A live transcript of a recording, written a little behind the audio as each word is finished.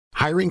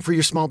Hiring for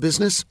your small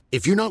business?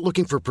 If you're not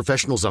looking for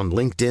professionals on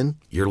LinkedIn,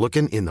 you're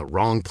looking in the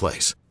wrong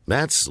place.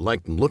 That's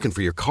like looking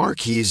for your car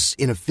keys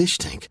in a fish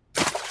tank.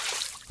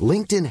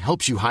 LinkedIn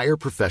helps you hire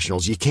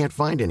professionals you can't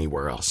find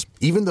anywhere else,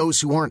 even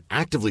those who aren't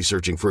actively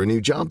searching for a new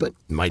job but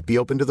might be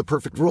open to the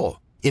perfect role.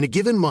 In a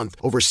given month,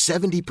 over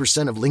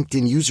 70% of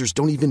LinkedIn users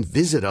don't even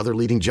visit other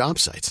leading job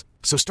sites.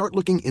 So start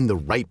looking in the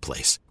right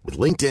place. With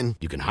LinkedIn,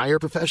 you can hire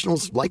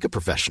professionals like a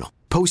professional.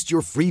 Post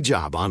your free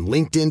job on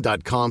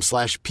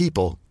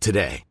linkedin.com/people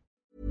today.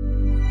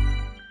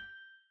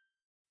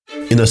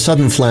 In a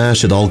sudden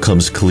flash, it all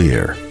comes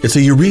clear. It's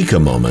a eureka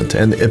moment,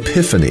 an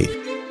epiphany.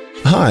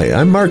 Hi,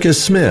 I'm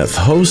Marcus Smith,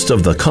 host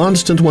of the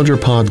Constant Wonder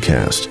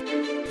podcast.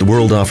 The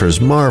world offers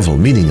marvel,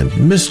 meaning,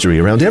 and mystery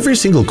around every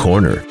single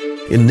corner.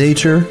 In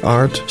nature,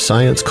 art,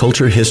 science,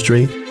 culture,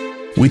 history,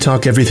 we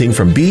talk everything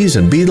from bees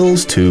and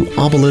beetles to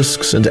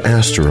obelisks and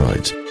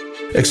asteroids.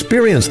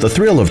 Experience the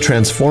thrill of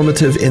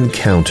transformative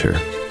encounter.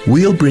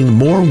 We'll bring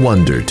more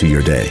wonder to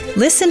your day.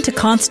 Listen to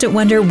Constant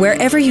Wonder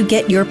wherever you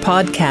get your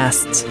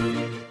podcasts.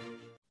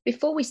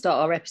 Before we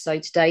start our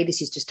episode today,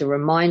 this is just a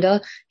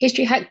reminder.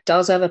 History Hack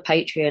does have a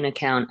Patreon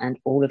account and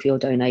all of your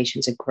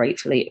donations are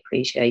gratefully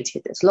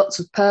appreciated. There's lots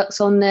of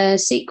perks on there,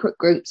 secret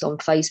groups on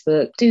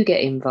Facebook. Do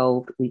get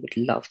involved. We would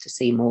love to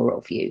see more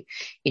of you.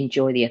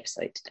 Enjoy the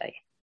episode today.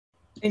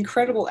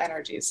 Incredible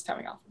energy is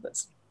coming off of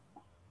this.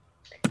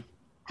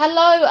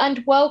 Hello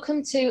and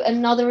welcome to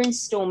another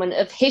instalment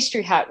of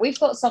History Hack. We've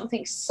got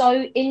something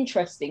so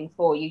interesting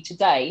for you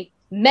today.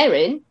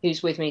 Merrin,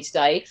 who's with me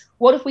today,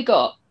 what have we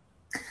got?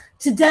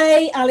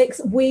 Today, Alex,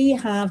 we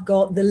have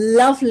got the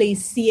lovely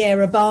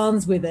Sierra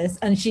Barnes with us,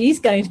 and she's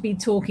going to be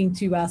talking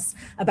to us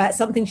about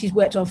something she's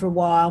worked on for a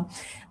while.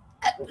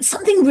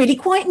 Something really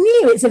quite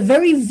new. It's a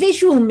very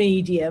visual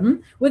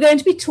medium. We're going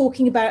to be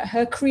talking about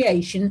her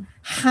creation,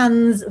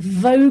 Hans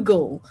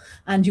Vogel.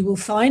 And you will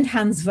find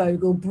Hans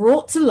Vogel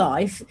brought to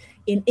life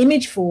in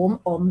image form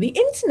on the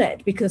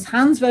internet, because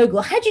Hans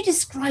Vogel, how do you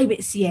describe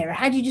it, Sierra?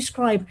 How do you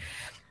describe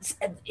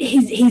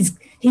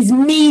his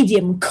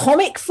medium?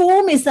 Comic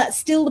form? Is that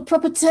still the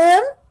proper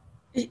term?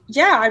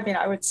 Yeah, I mean,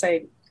 I would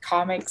say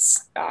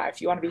comics. If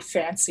you want to be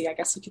fancy, I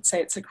guess you could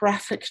say it's a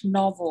graphic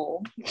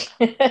novel.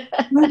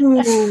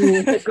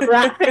 Ooh, a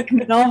graphic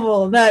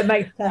novel. No, it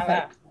makes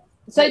perfect.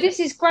 So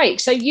this is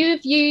great. So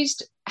you've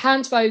used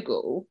Hans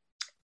Vogel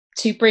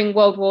to bring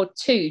World War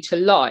II to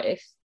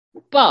life,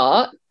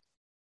 but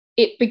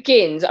it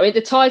begins, I mean,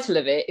 the title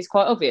of it is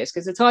quite obvious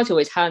because the title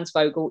is Hans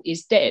Vogel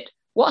is Dead.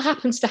 What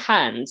happens to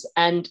Hans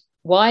and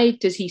why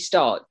does he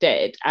start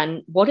dead?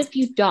 And what have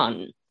you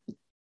done?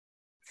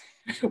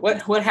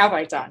 What have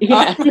I done?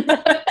 Yeah.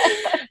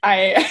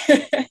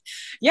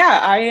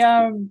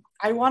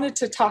 I wanted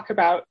to talk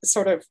about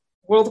sort of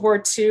World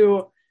War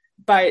II,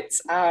 but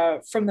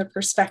from the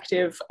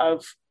perspective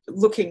of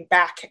looking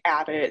back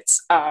at it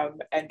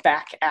and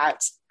back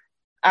at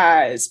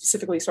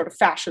specifically sort of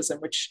fascism,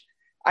 which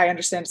I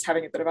understand is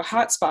having a bit of a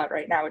hot spot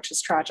right now, which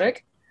is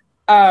tragic.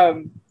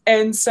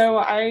 And so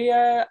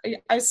I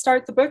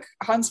start the book.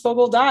 Hans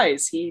Vogel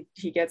dies. He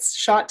gets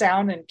shot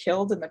down and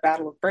killed in the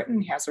Battle of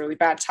Britain. He has a really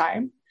bad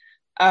time.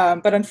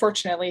 But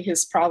unfortunately,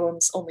 his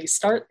problems only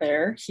start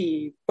there.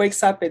 He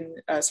wakes up in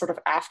a sort of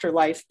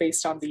afterlife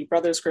based on the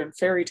Brothers Grimm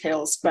fairy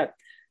tales, but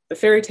the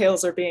fairy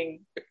tales are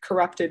being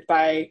corrupted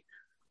by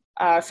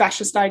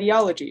fascist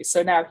ideology.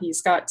 So now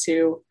he's got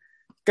to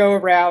go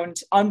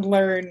around,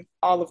 unlearn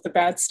all of the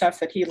bad stuff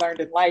that he learned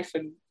in life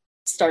and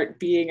start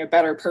being a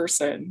better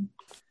person.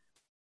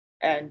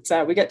 And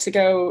we get to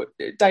go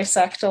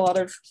dissect a lot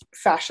of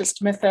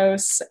fascist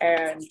mythos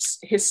and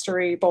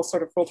history, both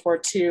sort of World War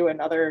II and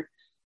other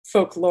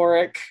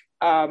folkloric.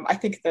 I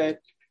think the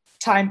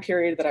time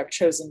period that I've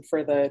chosen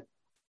for the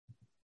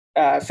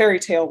fairy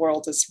tale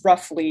world is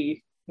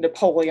roughly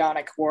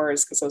Napoleonic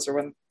Wars, because those are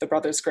when the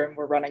Brothers Grimm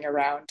were running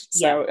around.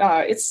 So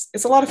it's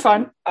a lot of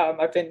fun.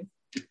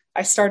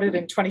 I started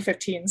in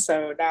 2015,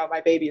 so now my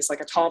baby is like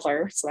a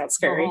toddler, so that's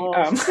scary.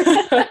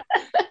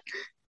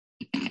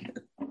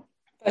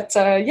 But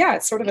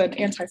it's sort of an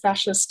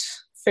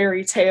anti-fascist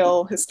fairy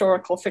tale,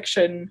 historical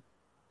fiction,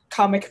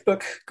 comic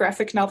book,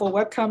 graphic novel,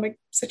 webcomic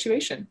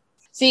situation.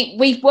 See,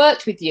 we've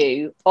worked with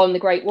you on the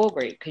Great War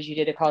Group because you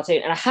did a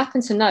cartoon, and I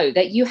happen to know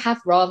that you have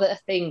rather a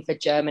thing for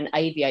German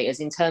aviators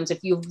in terms of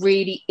you're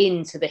really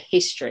into the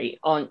history,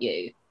 aren't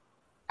you?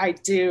 I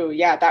do,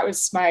 yeah. That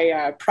was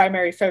my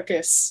primary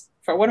focus.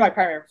 For one of my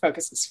primary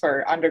focuses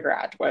for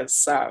undergrad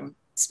was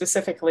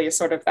specifically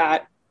sort of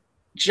that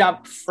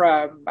jump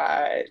from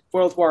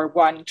World War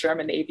I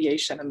German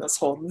aviation and this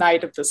whole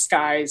night of the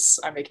skies.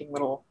 I'm making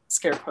little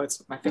scare quotes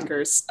with my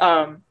fingers.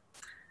 In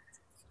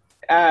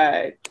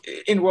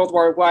World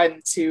War I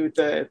to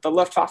the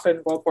Luftwaffe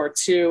in World War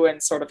II,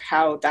 and sort of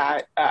how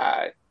that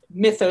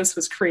mythos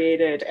was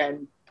created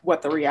and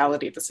what the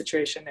reality of the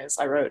situation is.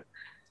 I wrote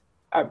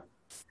a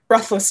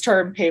breathless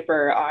term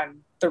paper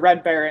on the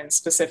Red Baron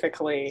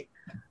specifically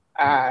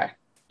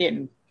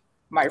in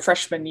my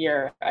freshman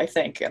year, I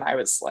think. And I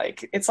was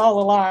like, it's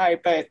all a lie,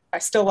 but I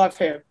still love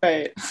him.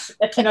 But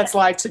Peanuts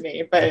lied to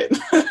me. But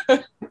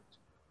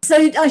So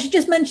I should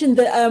just mention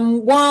that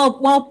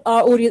while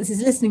our audience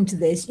is listening to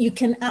this, you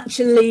can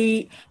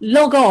actually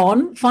log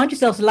on, find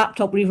yourself a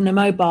laptop or even a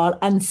mobile,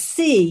 and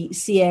see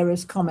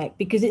Sierra's comic,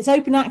 because it's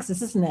open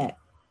access, isn't it?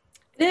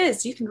 It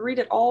is. You can read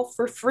it all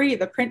for free.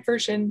 The print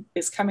version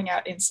is coming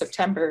out in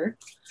September.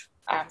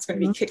 It's going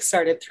to be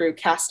kickstarted through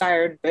Cast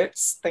Iron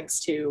Books, thanks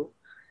to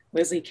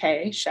Lizzie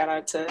Kay. Shout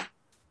out to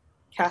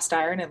Cast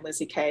Iron and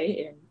Lizzie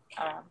Kay.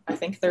 I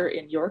think they're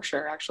in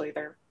Yorkshire, actually.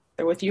 They're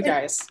with you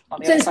guys on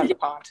the other side of the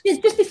pond.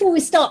 Just before we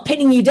start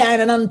pinning you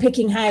down and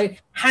unpicking how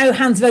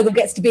Hans Vogel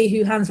gets to be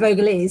who Hans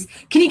Vogel is,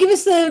 can you give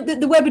us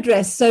the web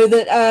address so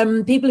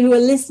that people who are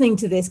listening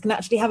to this can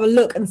actually have a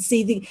look and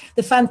see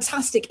the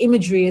fantastic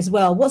imagery as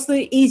well? What's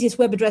the easiest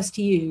web address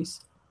to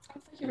use?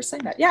 You were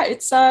saying that. Yeah,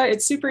 it's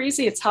super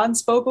easy. It's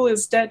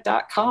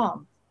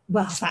hansvogelisdead.com.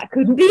 Well, that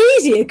couldn't be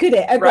easier, could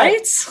it? Okay.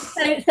 Right?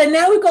 So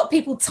now we've got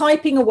people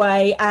typing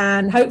away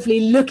and hopefully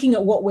looking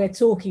at what we're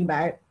talking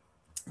about.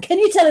 Can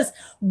you tell us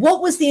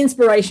what was the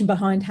inspiration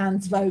behind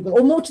Hans Vogel?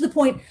 Or more to the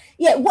point,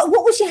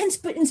 what was your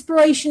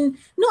inspiration,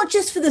 not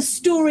just for the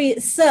story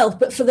itself,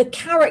 but for the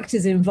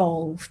characters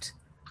involved?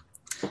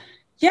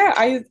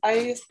 Yeah,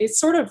 it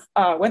sort of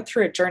went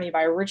through a journey.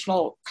 My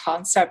original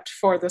concept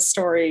for the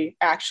story,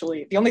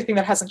 actually, the only thing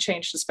that hasn't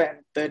changed has been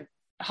the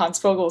Hans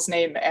Vogel's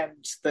name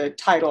and the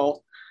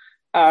title.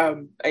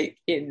 I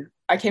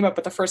came up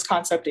with the first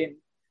concept in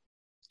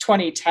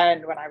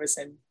 2010 when I was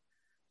in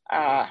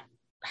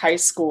high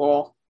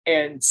school,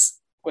 and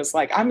was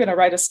like, I'm going to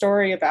write a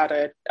story about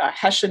a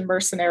Hessian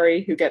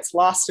mercenary who gets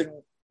lost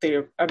in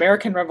the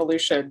American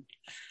Revolution,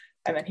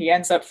 and then he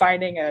ends up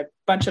finding a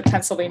bunch of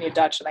Pennsylvania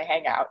Dutch and they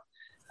hang out.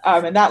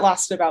 And that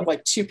lasted about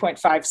like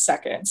 2.5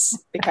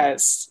 seconds,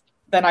 because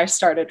then I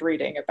started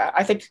reading about,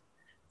 I think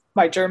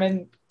my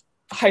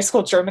high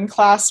school German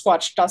class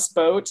watched Das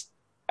Boot,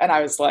 and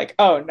I was like,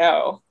 oh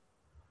no,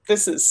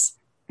 this is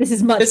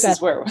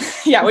where,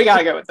 yeah, we got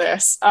to go with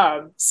this.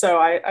 So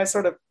I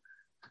sort of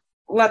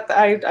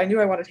I knew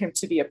I wanted him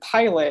to be a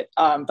pilot,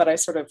 but I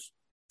sort of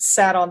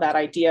sat on that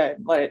idea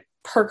and let it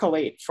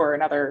percolate for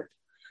another,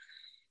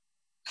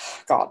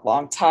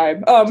 long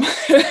time. And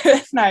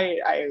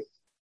I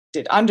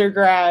did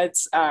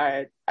undergrads.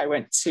 I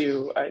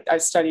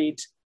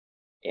studied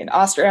in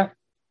Austria.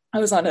 I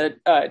was on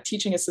a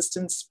teaching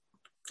assistant's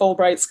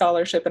Fulbright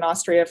scholarship in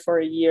Austria for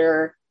a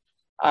year.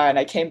 And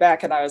I came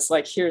back and I was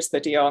like, here's the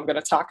deal. I'm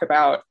going to talk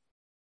about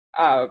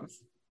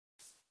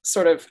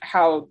sort of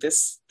how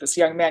this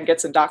young man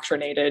gets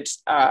indoctrinated,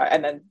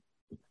 and then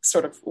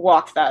sort of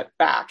walk that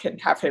back and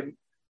have him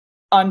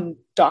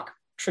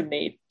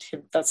undoctrinate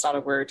him. That's not a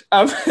word.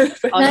 It's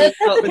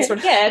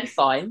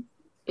fine.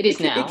 It is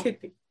now. It could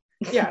be.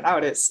 Yeah, now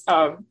it is.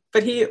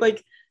 But he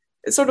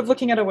sort of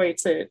looking at a way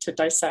to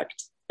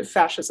dissect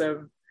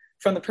fascism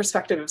from the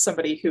perspective of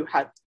somebody who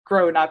had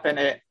grown up in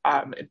it,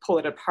 and pull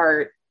it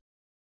apart.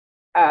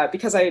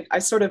 Because I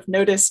sort of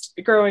noticed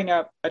growing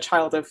up a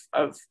child of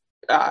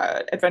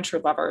adventure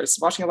lovers,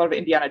 watching a lot of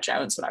Indiana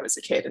Jones when I was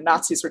a kid, and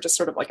Nazis were just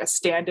sort of like a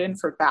stand-in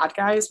for bad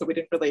guys, but we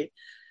didn't really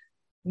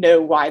know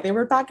why they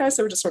were bad guys.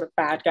 They were just sort of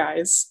bad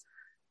guys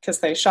because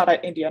they shot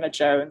at Indiana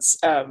Jones.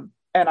 And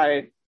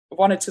I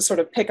wanted to sort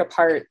of pick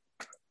apart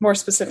more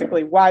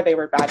specifically why they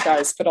were bad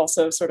guys, but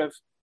also sort of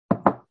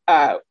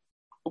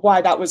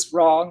why that was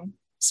wrong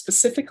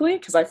specifically,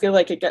 because I feel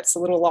like it gets a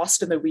little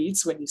lost in the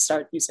weeds when you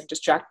start using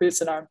just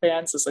jackboots and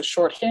armbands as a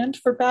shorthand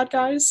for bad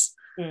guys.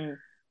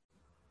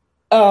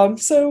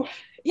 So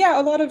yeah,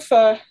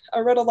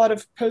 I read a lot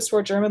of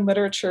post-war German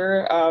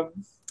literature,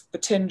 The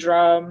Tin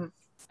Drum,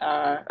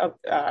 Vergeltung,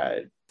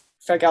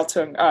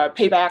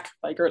 Payback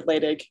by Gert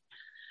Ledig,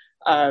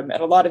 and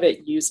a lot of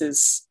it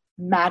uses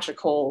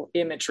magical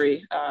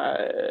imagery.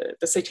 The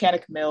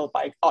Satanic Mill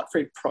by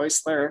Ottfried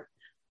Preussler.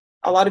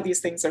 A lot of these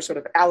things are sort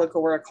of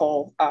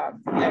allegorical,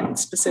 and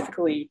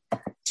specifically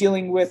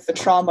dealing with the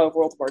trauma of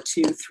World War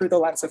II through the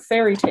lens of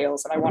fairy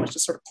tales, and I wanted to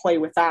sort of play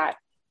with that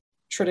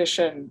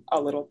tradition a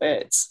little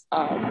bit.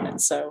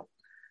 And so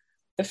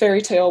the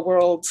fairy tale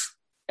world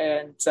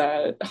and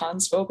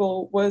Hans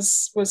Vogel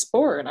was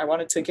born. I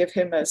wanted to give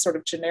him a sort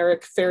of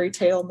generic fairy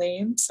tale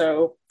name.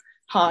 So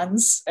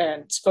Hans,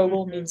 and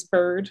Vogel means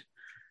bird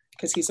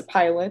because he's a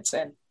pilot,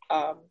 and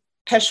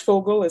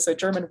Pechvogel is a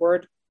German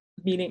word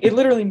it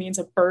literally means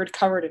a bird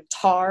covered in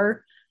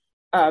tar,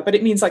 but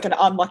it means like an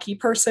unlucky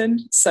person.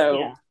 So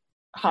yeah.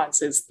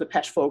 Hans is the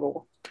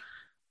Pechvogel.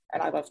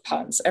 And I love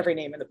puns. Every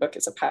name in the book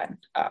is a pun.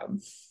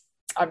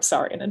 I'm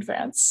sorry in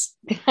advance.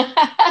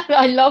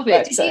 I love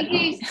it.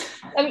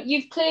 But,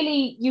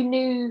 you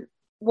knew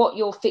what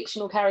your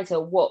fictional character,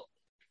 what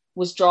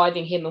was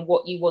driving him and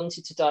what you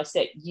wanted to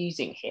dissect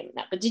using him.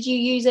 But did you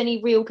use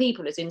any real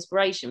people as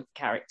inspiration for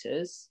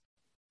characters?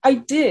 I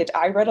did.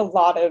 I read a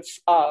lot of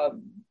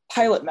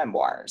pilot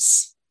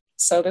memoirs.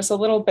 So there's a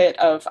little bit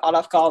of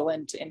Adolf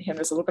Galland in him.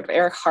 There's a little bit of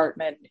Eric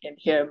Hartmann in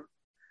him.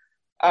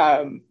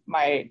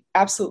 My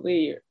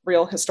absolutely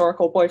real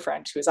historical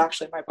boyfriend, who is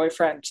actually my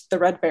boyfriend, the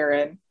Red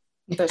Baron.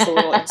 There's a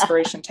little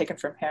inspiration taken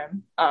from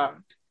him.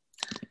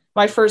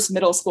 My first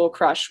middle school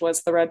crush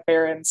was the Red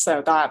Baron,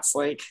 so that's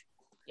like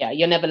Yeah,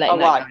 you're never a letting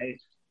lot. that go.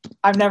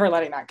 I'm never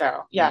letting that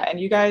go. Yeah. And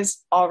you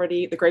guys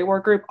already, the Grey War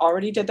group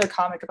already did their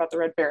comic about the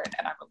Red Baron,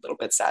 and I'm a little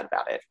bit sad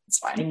about it. It's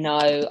fine. I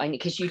know,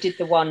 because you did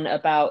the one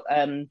about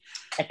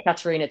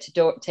Ekaterina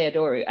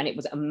Teodoru, and it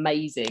was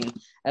amazing.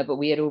 But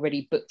we had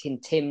already booked in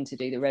Tim to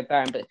do the Red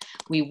Baron, but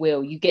we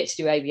will. You get to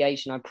do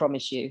aviation, I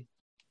promise you.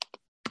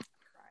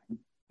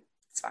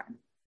 It's fine.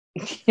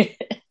 It's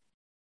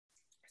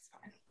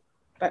fine.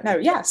 But no,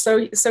 yeah. So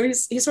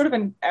he's sort of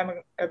an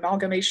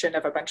amalgamation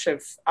of a bunch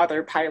of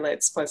other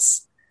pilots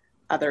plus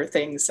other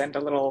things, and a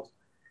little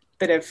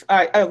bit of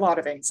a lot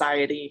of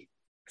anxiety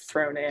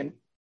thrown in.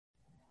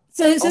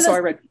 So also,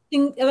 I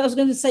was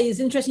going to say,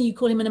 it's interesting you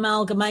call him an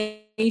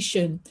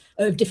amalgamation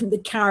of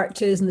the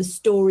characters and the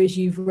stories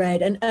you've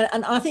read, and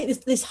I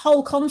think this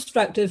whole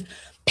construct of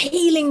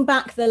peeling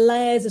back the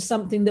layers of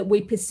something that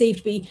we perceive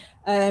to be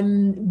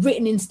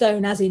written in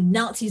stone, as in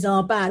Nazis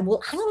are bad.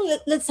 Well, hang on,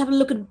 let's have a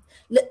look at.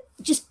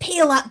 Just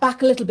peel that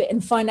back a little bit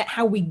and find out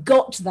how we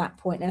got to that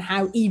point and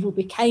how evil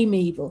became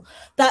evil.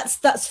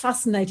 That's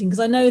fascinating, because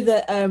I know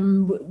that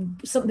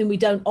something we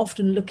don't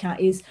often look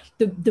at is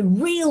the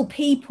real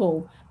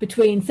people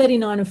between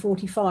 39 and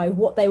 45,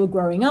 what they were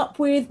growing up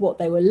with, what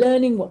they were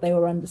learning, what they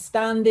were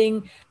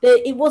understanding.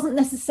 It wasn't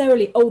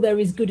necessarily, oh, there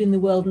is good in the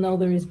world and oh,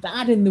 there is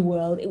bad in the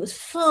world. It was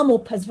far more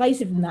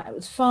pervasive than that. It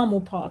was far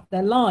more part of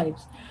their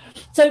lives.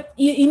 So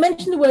you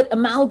mentioned the word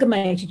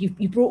amalgamated.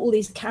 You brought all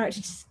these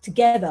characters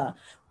together.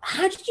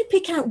 How did you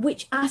pick out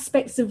which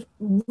aspects of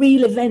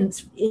real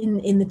events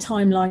in the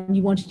timeline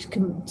you wanted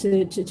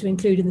to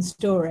include in the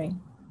story?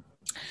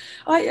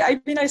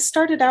 I mean, I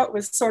started out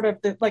with sort of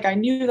I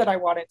knew that I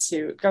wanted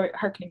to go,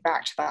 harkening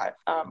back to that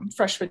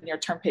freshman year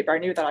term paper, I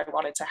knew that I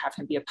wanted to have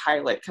him be a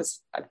pilot,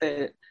 because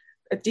a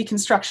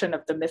deconstruction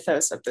of the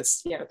mythos of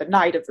this, the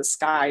Knight of the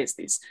Skies,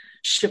 these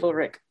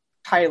chivalric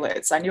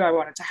pilots, I knew I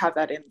wanted to have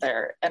that in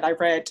there. And I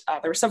read,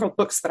 there were several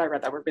books that I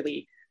read that were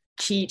really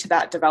key to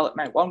that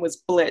development. One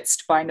was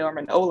Blitzed by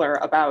Norman Ohler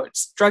about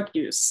drug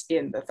use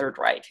in the Third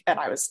Reich. And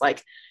I was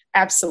like,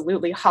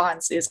 absolutely,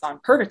 Hans is on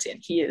Pervitin.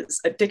 He is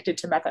addicted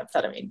to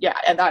methamphetamine. Yeah,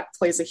 and that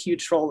plays a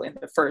huge role in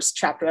the first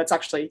chapter. That's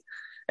actually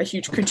a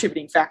huge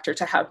contributing factor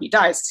to how he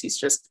dies. He's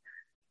just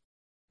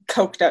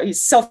coked out.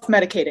 He's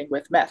self-medicating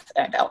with meth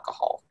and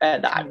alcohol.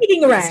 And I'm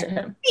eating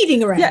around.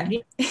 Yeah,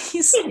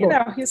 he's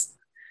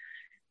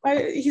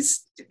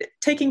he's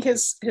taking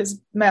his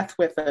meth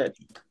with a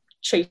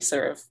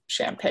chaser of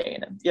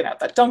champagne, and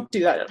that, don't do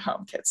that at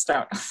home, kids.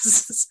 Don't.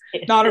 This is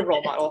not a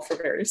role model for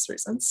various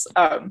reasons.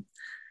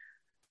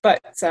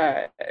 But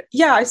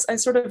I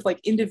sort of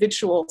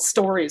individual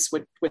stories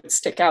would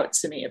stick out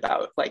to me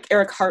about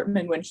Eric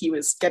Hartman when he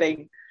was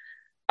getting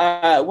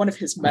one of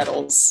his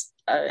medals.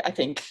 I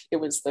think it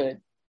was the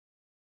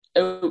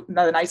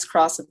Knight's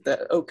Cross of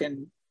the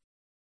Oaken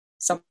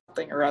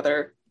something or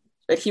other.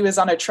 But he was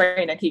on a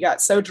train and he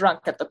got so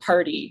drunk at the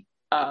party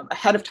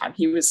ahead of time.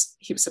 He was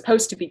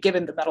supposed to be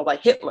given the medal by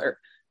Hitler,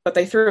 but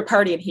they threw a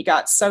party and he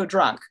got so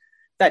drunk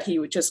that he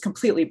would just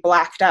completely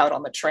blacked out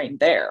on the train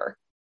there.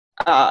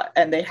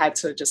 And they had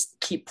to just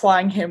keep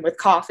plying him with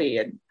coffee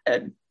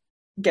and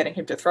getting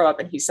him to throw up.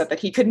 And he said that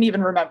he couldn't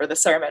even remember the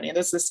ceremony. And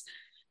there's this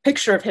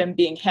picture of him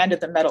being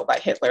handed the medal by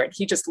Hitler, and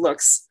he just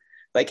looks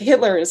like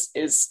Hitler is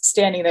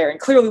standing there and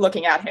clearly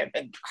looking at him,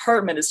 and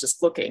Hartman is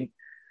just looking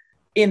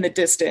in the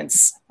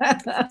distance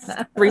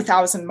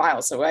 3,000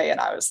 miles away. And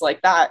I was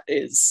like, that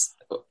is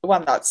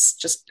one, that's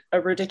just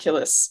a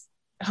ridiculous,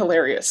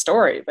 hilarious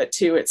story. But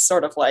two, it's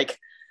sort of like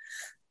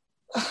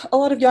a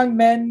lot of young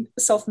men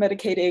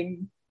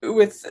self-medicating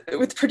with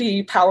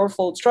pretty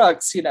powerful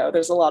drugs.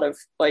 There's a lot of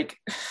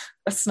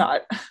that's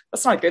not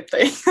a good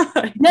thing.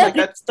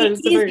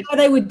 How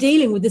they were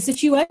dealing with the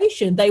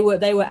situation. They were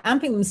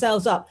amping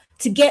themselves up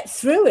to get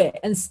through it.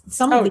 And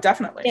some of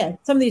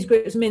these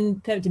groups,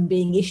 Pervitin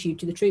being issued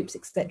to the troops,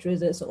 etc.,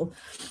 as a sort of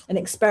an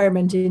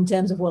experiment in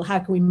terms of, well, how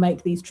can we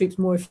make these troops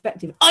more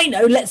effective? I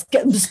know, let's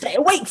get them to stay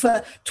awake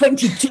for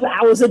 22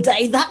 hours a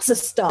day. That's a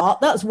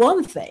start. That's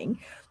one thing.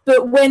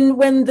 But when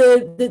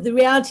the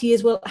reality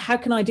is, well, how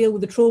can I deal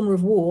with the trauma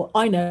of war?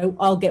 I know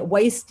I'll get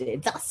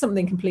wasted. That's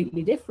something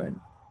completely different.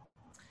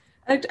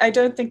 I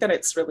don't think that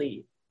it's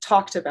really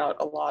talked about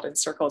a lot in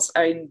circles.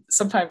 I mean,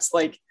 sometimes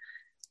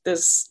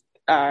this,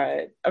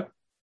 I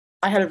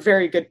had a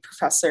very good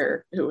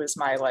professor who was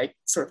my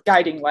sort of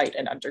guiding light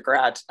in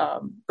undergrad,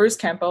 Bruce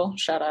Campbell,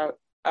 shout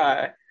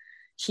out.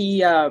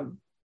 He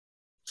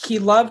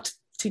loved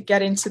to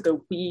get into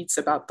the weeds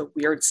about the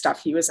weird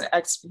stuff. He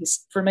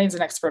remains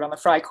an expert on the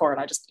Freikorps,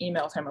 and I just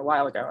emailed him a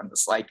while ago and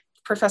was like,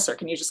 Professor,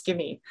 can you just give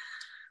me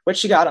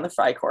what you got on the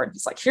Freikorps? And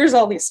he's like, here's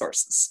all these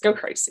sources, go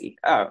crazy.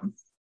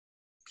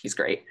 He's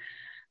great.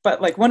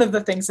 But one of the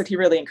things that he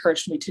really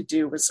encouraged me to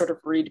do was sort of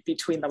read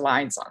between the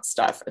lines on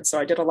stuff. And so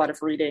I did a lot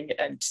of reading,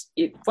 and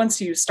once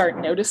you start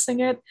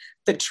noticing it,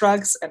 the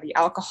drugs and the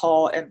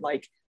alcohol and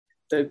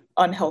the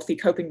unhealthy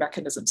coping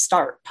mechanisms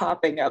start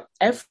popping up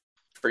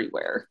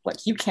everywhere.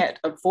 You can't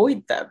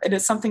avoid them. And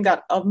it's something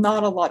that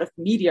not a lot of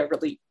media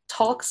really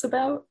talks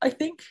about, I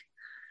think.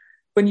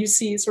 when you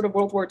see sort of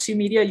World War II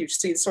media, you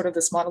see sort of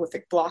this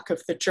monolithic block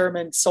of the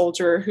German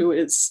soldier who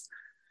is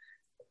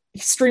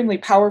extremely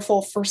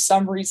powerful for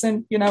some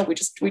reason.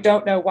 We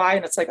don't know why.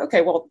 And it's like,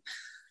 okay, well,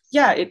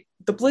 yeah,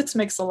 the Blitz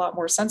makes a lot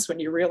more sense when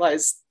you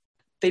realize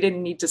they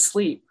didn't need to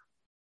sleep.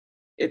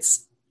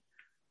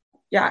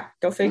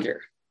 Go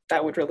figure.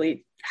 That would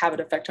really have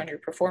an effect on your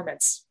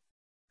performance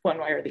one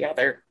way or the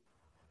other.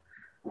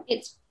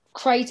 It's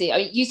crazy. I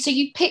mean,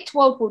 you picked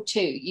World War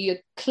II. You're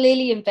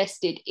clearly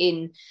invested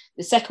in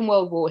the Second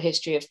World War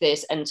history of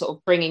this and sort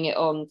of bringing it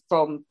on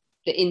from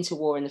the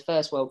interwar in the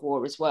First World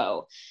War as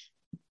well.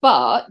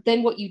 But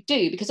then what you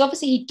do, because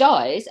obviously he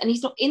dies and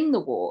he's not in the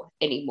war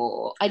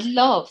anymore. I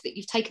love that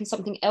you've taken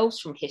something else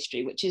from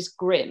history, which is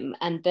Grimm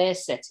and their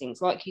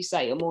settings, like you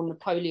say, a more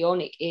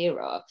Napoleonic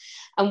era,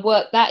 and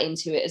work that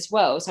into it as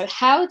well. So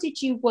how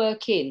did you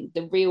work in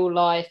the real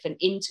life and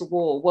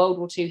interwar World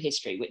War II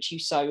history, which you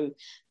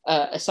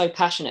are so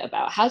passionate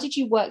about? How did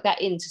you work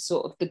that into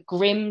sort of the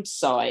grim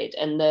side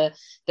and the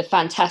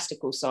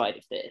fantastical side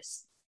of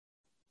this?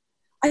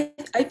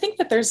 I think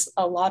that there's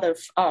a lot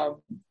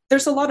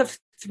of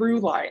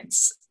through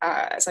lines,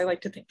 as I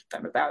like to think of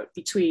them, about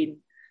between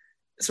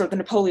sort of the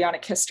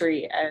Napoleonic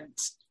history and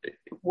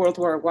World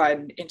War I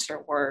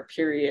interwar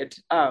period.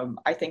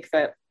 I think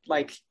that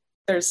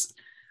there's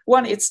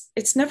one,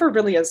 it's never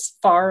really as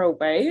far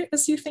away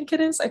as you think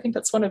it is. I think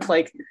that's one of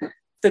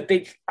the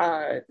big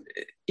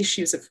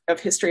issues of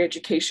history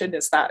education,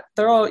 is that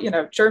they're all,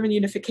 German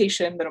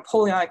unification, the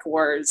Napoleonic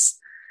Wars,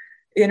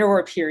 the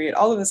interwar period,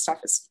 all of this stuff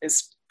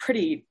is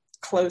pretty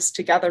close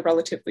together,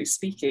 relatively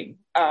speaking.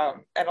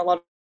 And a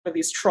lot of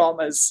these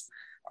traumas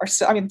are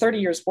still, 30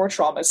 years war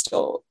trauma is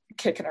still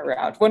kicking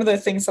around. One of the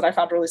things that I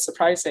found really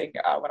surprising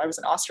when I was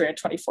in Austria in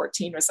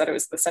 2014 was that it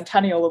was the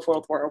centennial of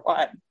World War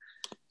I.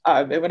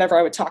 And whenever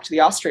I would talk to the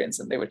Austrians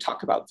and they would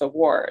talk about the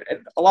war,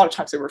 and a lot of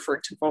times they were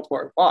referring to World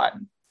War I.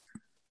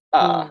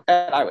 And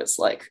I was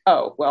like,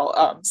 oh,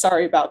 well,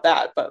 sorry about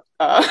that. But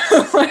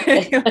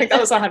that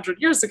was 100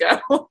 years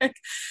ago.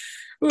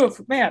 Oof,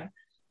 man.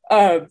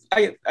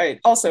 I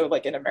also,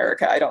 in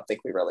America, I don't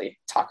think we really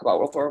talk about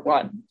World War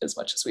I as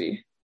much as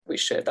we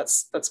should.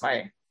 That's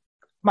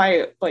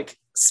my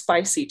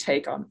spicy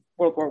take on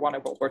World War I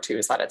and World War II,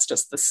 is that it's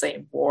just the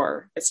same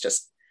war. It's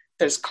just,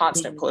 there's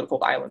constant political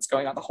violence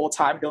going on the whole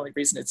time. The only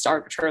reason it's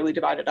arbitrarily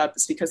divided up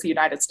is because the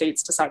United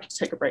States decided to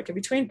take a break in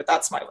between. But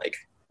that's my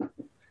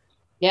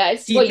yeah,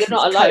 it's you're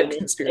not alone.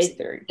 Conspiracy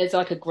theory. There's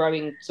a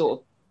growing sort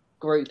of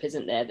group,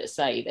 isn't there, that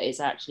say that it's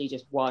actually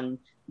just one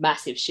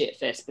massive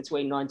shitfest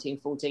between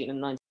 1914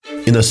 and 19.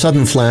 In a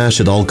sudden flash,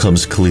 it all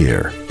comes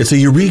clear. It's a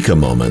eureka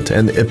moment,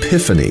 an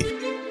epiphany.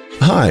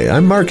 Hi,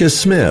 I'm Marcus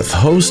Smith,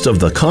 host of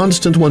the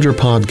Constant Wonder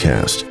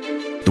podcast.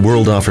 The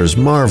world offers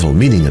marvel,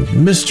 meaning,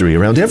 and mystery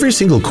around every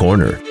single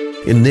corner.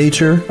 In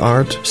nature,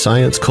 art,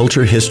 science,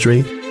 culture,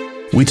 history,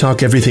 we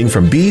talk everything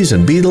from bees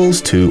and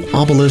beetles to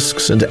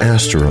obelisks and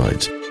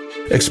asteroids.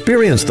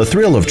 Experience the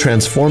thrill of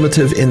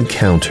transformative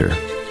encounter.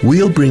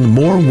 We'll bring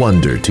more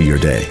wonder to your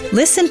day.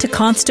 Listen to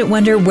Constant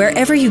Wonder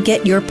wherever you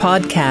get your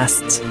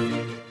podcasts.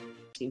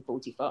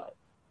 1945.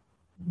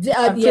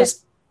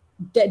 Yes,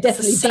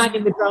 definitely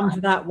banging the drum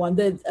for that one.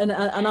 And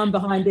I'm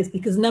behind this,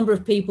 because a number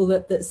of people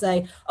that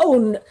say,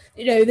 oh,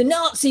 the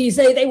Nazis,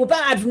 they were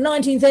bad from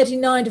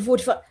 1939 to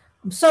 45.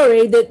 I'm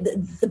sorry,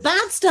 the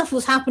bad stuff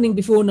was happening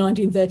before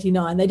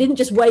 1939. They didn't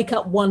just wake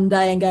up one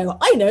day and go,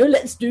 I know,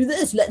 let's do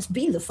this, let's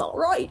be the far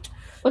right.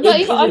 Well, no,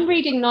 I'm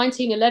reading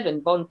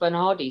 1911, von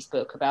Bernhardi's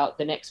book about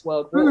the next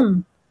World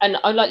War. And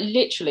I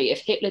literally,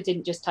 if Hitler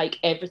didn't just take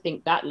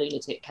everything that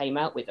lunatic came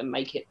out with and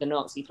make it the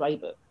Nazi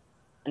playbook.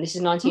 And this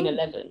is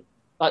 1911.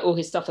 All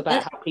his stuff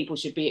about how people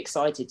should be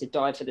excited to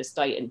die for the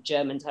state and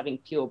Germans having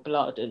pure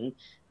blood and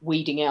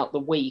weeding out the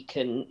weak.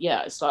 And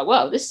it's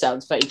wow, this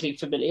sounds vaguely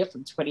familiar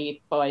from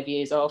 25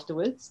 years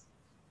afterwards.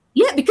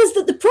 Yeah, because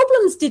the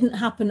problems didn't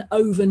happen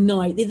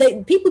overnight.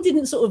 People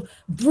didn't sort of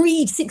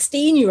breed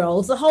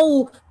 16-year-olds. The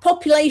whole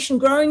population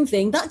growing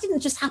thing, that didn't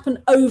just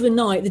happen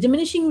overnight. The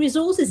diminishing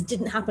resources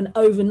didn't happen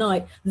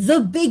overnight. The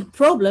big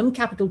problem,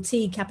 capital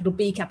T, capital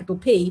B, capital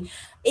P,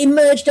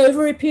 emerged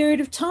over a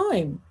period of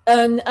time.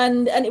 And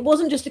it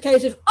wasn't just a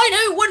case of, I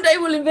know, one day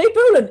we'll invade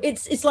Poland.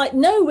 It's like,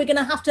 no, we're going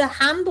to have to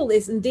handle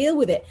this and deal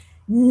with it.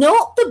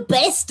 Not the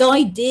best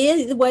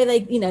idea, the way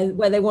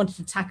where they wanted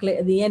to tackle it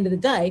at the end of the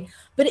day,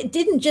 but it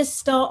didn't just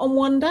start on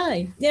one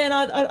day. Yeah,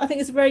 and I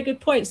think it's a very good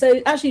point.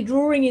 So actually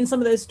drawing in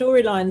some of those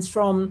storylines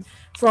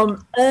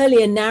from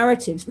earlier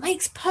narratives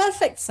makes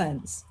perfect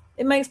sense.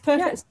 It makes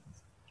perfect sense.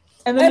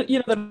 And then,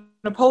 the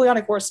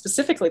Napoleonic War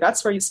specifically,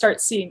 that's where you start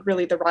seeing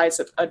really the rise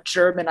of a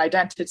German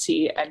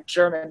identity and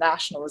German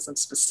nationalism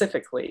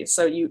specifically.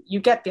 So you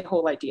get the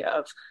whole idea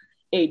of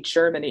a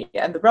Germany,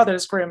 and the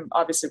Brothers Grimm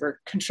obviously were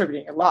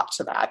contributing a lot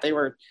to that. They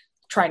were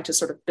trying to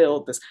sort of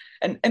build this,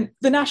 and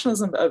the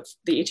nationalism of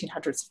the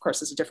 1800s, of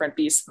course, is a different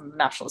beast than the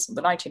nationalism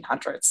of the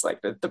 1900s.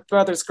 The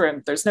Brothers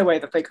Grimm, there's no way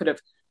that they could have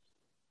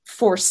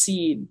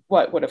foreseen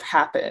what would have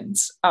happened.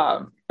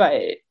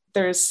 But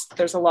there's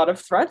a lot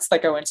of threats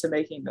that go into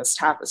making this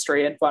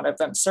tapestry, and one of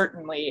them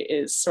certainly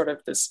is sort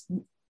of this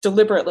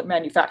deliberate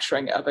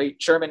manufacturing of a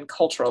German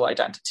cultural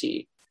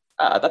identity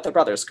that the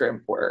Brothers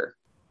Grimm were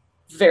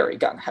very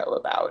gung-ho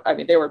about. I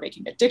mean, they were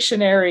making a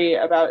dictionary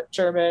about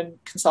German,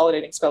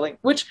 consolidating spelling,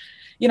 which,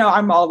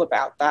 I'm all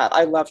about that.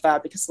 I love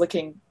that, because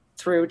looking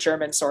through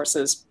German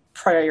sources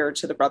prior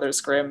to the Brothers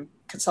Grimm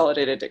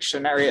consolidated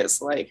dictionary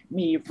is like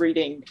me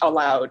reading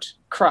aloud,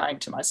 crying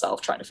to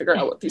myself, trying to figure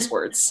out what these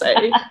words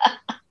say.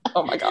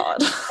 Oh my God.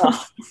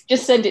 Oh,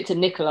 just send it to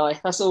Nikolai.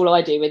 That's all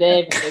I do with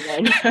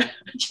everything.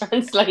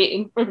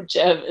 Translating from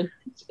German.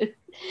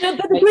 No,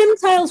 but the Grimm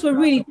tales were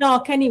really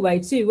dark anyway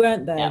too,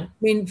 weren't they? Yeah. I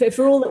mean,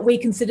 for all that we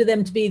consider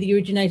them to be the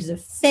originators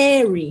of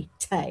fairy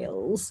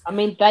tales. I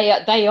mean,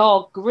 they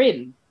are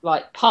grim,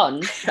 like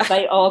pun.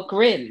 They are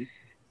grim.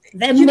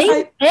 They're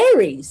mean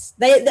fairies.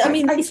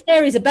 These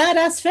fairies are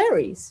badass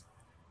fairies.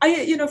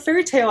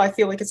 Fairy tale, I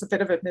feel like it's a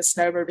bit of a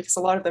misnomer, because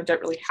a lot of them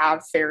don't really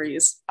have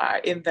fairies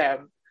in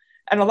them.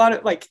 And a lot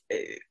of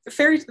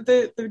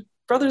the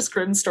Brothers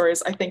Grimm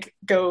stories, I think,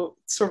 go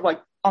sort of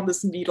like on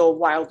this needle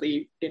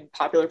wildly in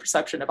popular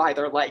perception of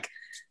either like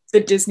the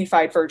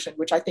Disney-fied version,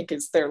 which I think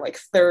is their like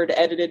third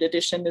edited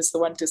edition, is the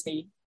one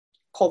Disney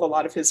pulled a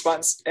lot of his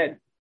ones. And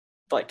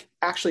like,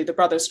 actually the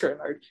Brothers Grimm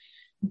are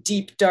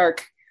deep,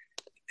 dark,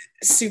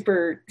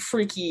 super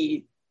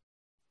freaky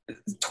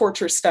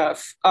torture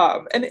stuff.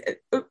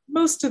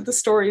 Most of the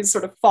stories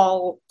sort of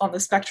fall on the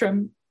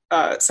spectrum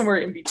somewhere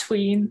in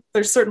between.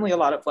 There's certainly a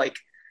lot of like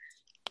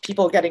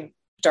people getting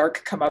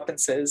dark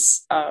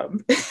comeuppances.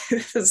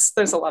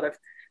 There's a lot of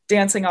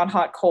dancing on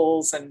hot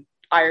coals and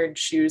iron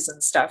shoes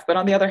and stuff. But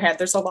on the other hand,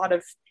 there's a lot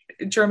of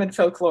German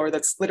folklore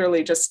that's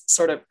literally just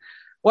sort of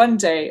one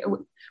day.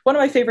 One of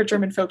my favorite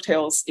German folk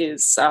tales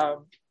is,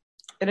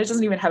 and it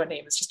doesn't even have a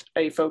name, it's just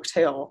a folk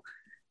tale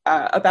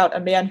about a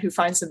man who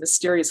finds a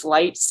mysterious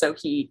light. So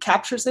he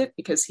captures it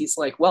because he's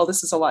like, well,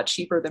 this is a lot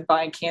cheaper than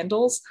buying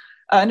candles.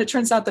 And it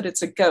turns out that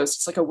it's a ghost.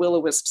 It's like a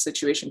will-o-wisp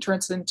situation,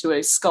 turns into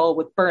a skull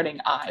with burning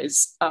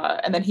eyes.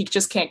 And then he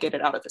just can't get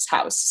it out of his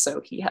house. So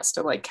he has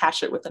to like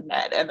catch it with a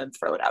net and then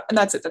throw it out. And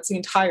that's it. That's the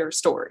entire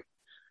story.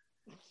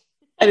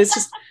 And it's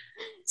just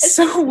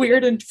so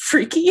weird and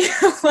freaky.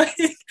 Like,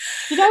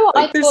 you know what?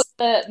 I thought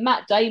the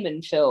Matt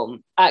Damon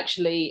film,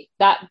 actually,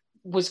 that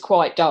was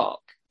quite dark.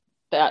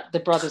 That the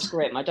Brothers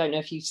Grimm. I don't know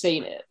if you've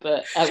seen it,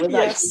 but it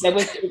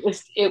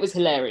was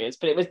hilarious.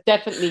 But it was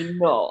definitely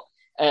not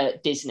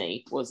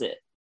Disney, was it?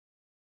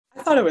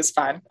 I thought it was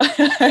fun.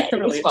 I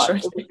really enjoyed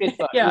it. It was good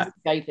fun. Yeah.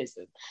 It was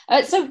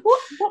escapism. So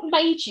what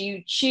made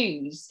you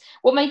choose?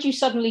 What made you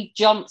suddenly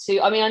jump to?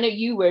 I mean, I know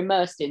you were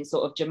immersed in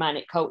sort of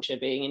Germanic culture,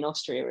 being in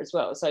Austria as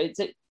well. So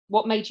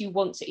what made you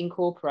want to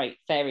incorporate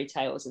fairy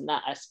tales and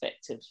that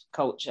aspect of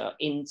culture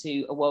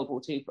into a World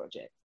War II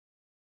project?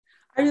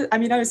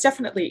 I was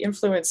definitely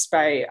influenced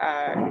by,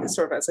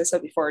 sort of, as I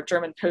said before,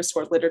 German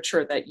post-war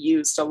literature that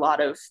used a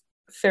lot of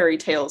fairy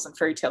tales and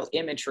fairy tale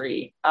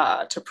imagery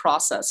to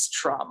process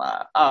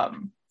trauma.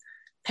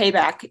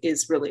 Payback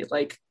is really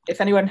like, if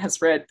anyone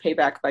has read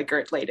Payback by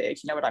Gert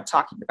Ledig, you know what I'm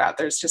talking about.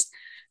 There's just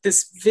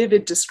this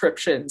vivid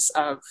descriptions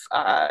of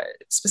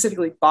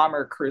specifically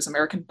bomber crews,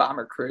 American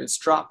bomber crews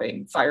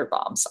dropping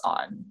firebombs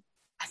on,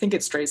 I think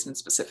it's Dresden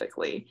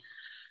specifically.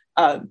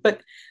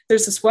 But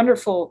there's this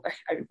wonderful,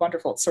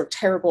 sort of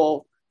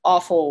terrible,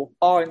 awful,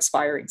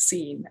 awe-inspiring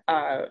scene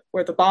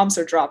where the bombs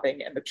are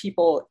dropping and the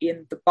people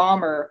in the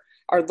bomber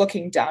are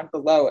looking down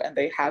below, and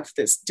they have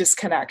this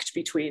disconnect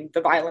between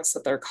the violence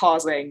that they're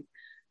causing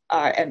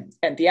and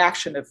the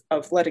action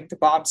of letting the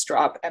bombs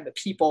drop, and the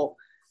people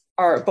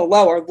are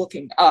below are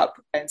looking up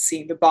and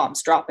seeing the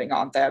bombs dropping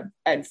on them.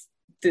 And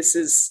this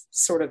is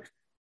sort of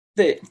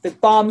the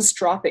bombs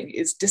dropping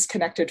is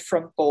disconnected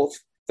from both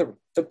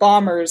the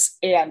bombers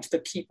and the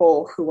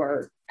people who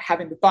are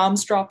having the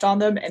bombs dropped on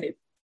them. And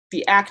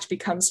the act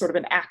becomes sort of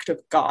an act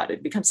of God.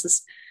 It becomes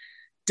this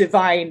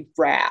divine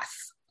wrath.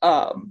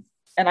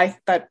 And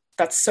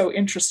that's so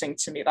interesting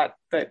to me,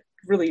 that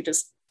really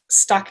just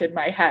stuck in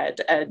my head.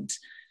 And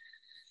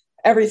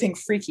everything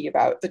freaky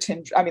about the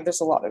tin, I mean,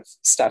 there's a lot of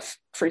stuff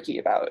freaky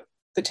about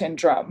the Tin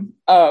Drum.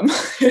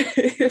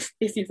 If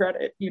you've read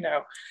it, you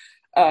know,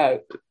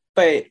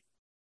 but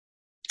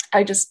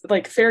I just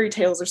like fairy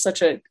tales are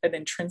such an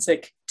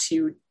intrinsic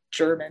to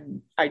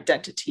German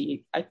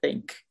identity, I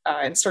think,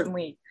 and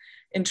certainly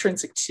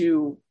intrinsic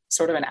to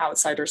sort of an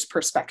outsider's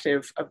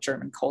perspective of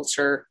German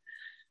culture.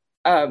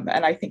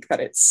 And I think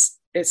that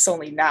it's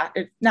only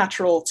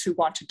natural to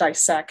want to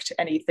dissect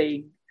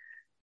anything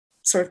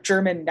sort of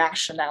German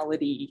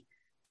nationality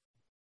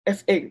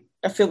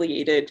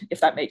affiliated, if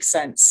that makes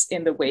sense,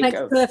 in the wake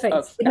of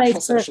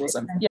National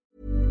Socialism. Yeah.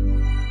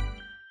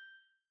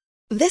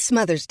 This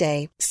Mother's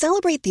Day,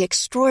 celebrate the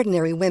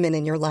extraordinary women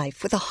in your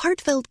life with a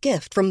heartfelt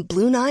gift from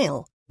Blue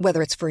Nile.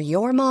 Whether it's for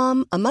your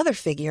mom, a mother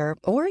figure,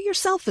 or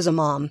yourself as a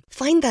mom,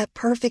 find that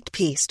perfect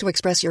piece to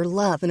express your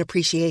love and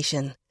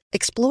appreciation.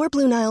 Explore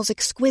Blue Nile's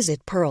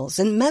exquisite pearls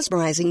and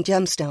mesmerizing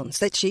gemstones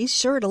that she's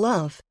sure to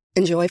love.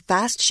 Enjoy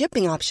fast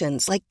shipping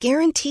options like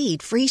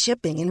guaranteed free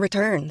shipping and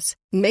returns.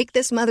 Make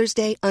this Mother's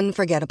Day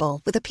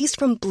unforgettable with a piece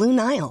from Blue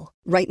Nile.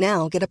 Right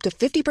now, get up to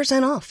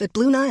 50% off at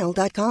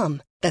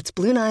BlueNile.com. That's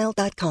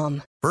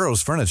BlueNile.com.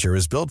 Burrow's furniture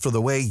is built for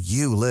the way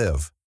you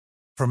live.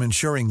 From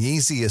ensuring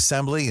easy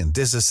assembly and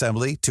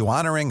disassembly to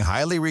honoring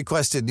highly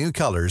requested new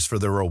colors for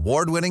their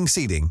award-winning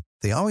seating,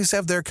 they always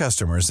have their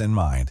customers in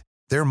mind.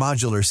 Their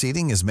modular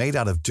seating is made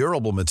out of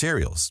durable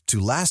materials to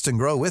last and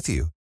grow with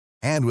you.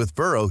 And with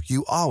Burrow,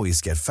 you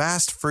always get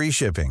fast, free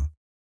shipping.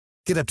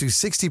 Get up to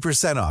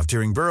 60% off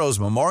during Burrow's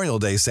Memorial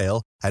Day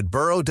sale at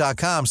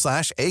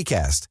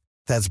burrow.com/ACAST.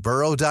 That's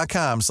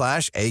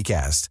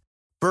burrow.com/ACAST.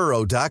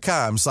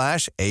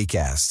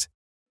 burrow.com/ACAST.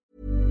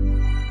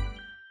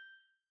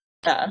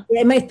 Yeah,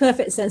 it makes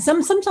perfect sense.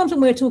 Sometimes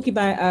when we're talking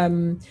about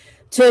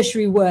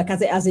tertiary work,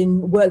 as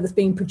in work that's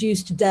being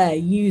produced today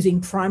using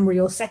primary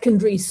or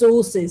secondary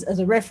sources as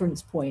a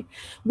reference point,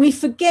 we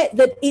forget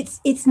that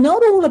it's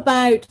not all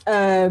about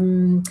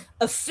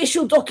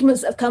official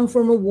documents that have come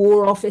from a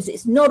war office.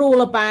 It's not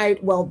all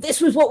about, well,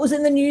 this was what was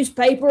in the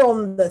newspaper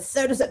on the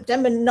 3rd of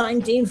September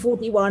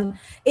 1941.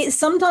 It's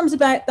sometimes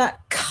about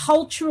that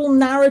cultural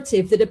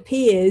narrative that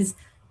appears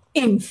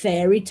in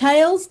fairy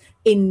tales,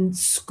 in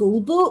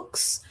school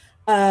books,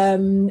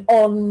 in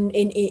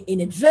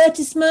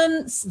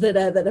advertisements that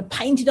are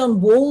painted on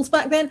walls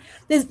back then.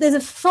 There's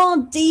a far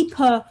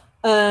deeper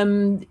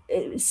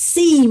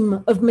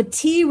seam of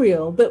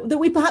material that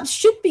we perhaps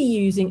should be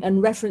using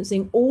and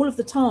referencing all of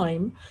the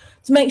time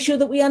to make sure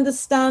that we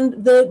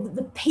understand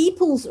the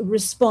people's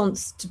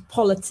response to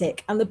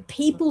politic and the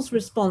people's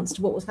response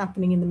to what was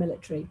happening in the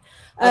military.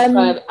 I'm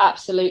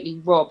absolutely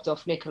robbed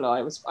off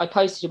Nikolai. I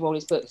posted him all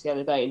his books the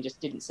other day and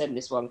just didn't send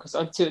this one because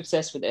I'm too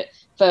obsessed with it.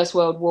 First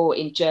World War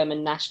in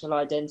German National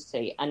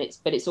Identity,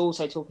 but it's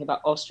also talking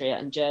about Austria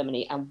and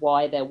Germany and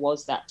why there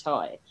was that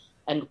tie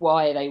and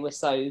why they were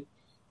so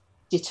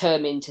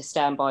determined to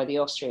stand by the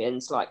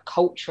Austrians, like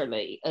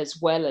culturally,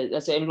 as well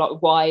as in like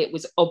why it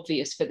was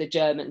obvious for the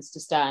Germans to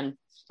stand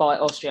by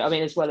Austria. I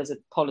mean, as well as a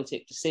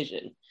politic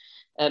decision.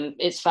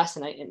 It's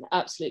fascinating,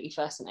 absolutely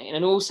fascinating.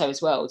 And also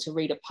as well to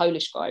read a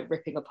Polish guy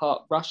ripping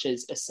apart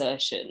Russia's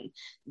assertion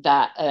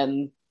that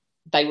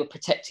they were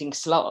protecting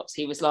Slavs.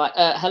 He was like,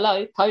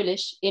 hello,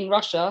 Polish in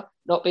Russia,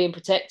 not being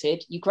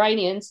protected.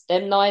 Ukrainians,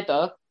 them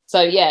neither.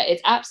 So yeah,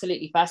 it's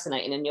absolutely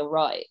fascinating. And you're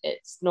right,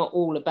 it's not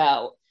all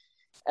about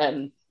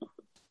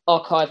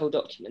archival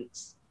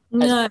documents.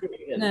 No. But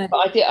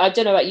I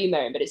don't know about you,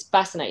 Miriam, but it's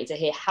fascinating to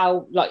hear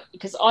how, like,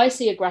 because I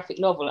see a graphic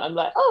novel and I'm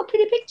like, oh,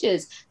 pretty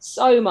pictures.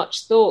 So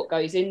much thought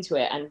goes into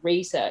it and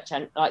research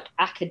and like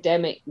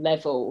academic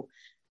level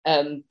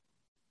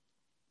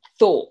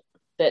thought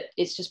that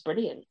it's just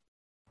brilliant.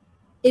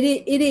 It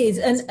is,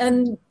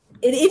 and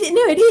it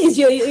is.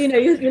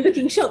 You're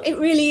looking shocked. It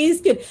really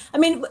is good. I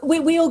mean,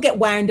 we all get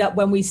wound up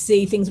when we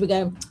see things. We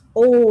go,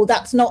 oh,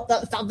 those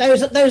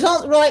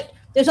aren't right.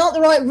 Those aren't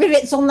the right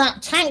rivets on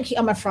that tank,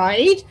 I'm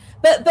afraid.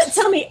 But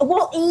tell me,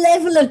 what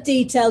level of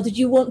detail did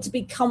you want to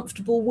be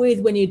comfortable with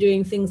when you're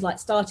doing things like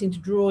starting to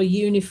draw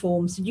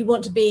uniforms? Did you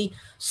want to be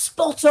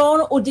spot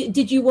on, or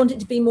did you want it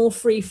to be more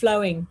free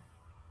flowing?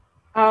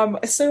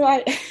 That's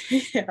a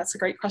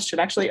great question,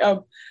 actually.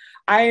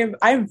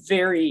 I'm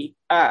very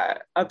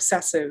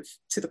obsessive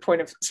to the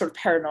point of sort of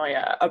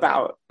paranoia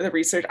about the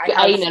research.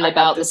 Anal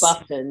about the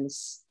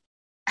buttons.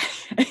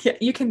 Yeah,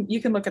 you can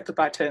look at the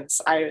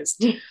buttons. I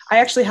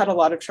actually had a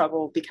lot of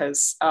trouble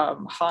because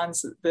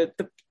Hans, the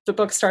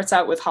book starts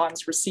out with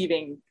Hans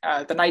receiving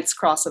the Knight's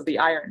Cross of the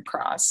Iron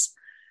Cross,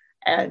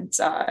 and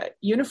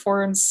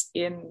uniforms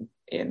in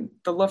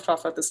the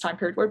Luftwaffe at this time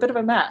period were a bit of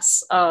a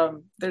mess.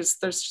 There's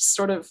just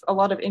sort of a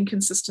lot of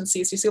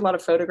inconsistencies. You see a lot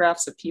of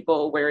photographs of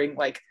people wearing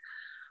like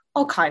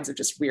all kinds of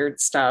just weird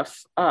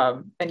stuff,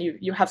 and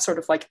you have sort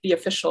of like the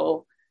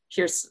official.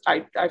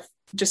 I've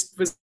just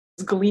was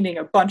gleaning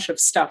a bunch of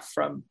stuff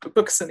from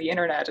books on the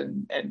internet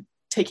and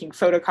taking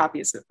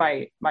photocopies.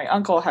 My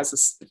uncle has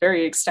this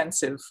very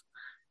extensive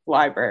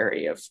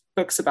library of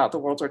books about the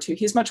World War II.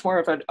 He's much more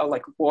of a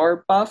like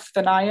war buff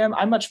than I am.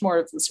 I'm much more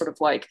of the sort of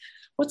like,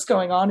 what's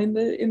going on in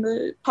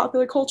the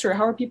popular culture?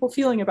 How are people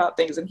feeling about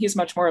things? And he's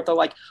much more of the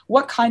like,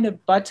 what kind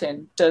of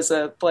button does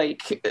a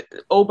like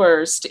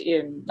Oberst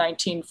in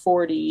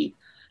 1940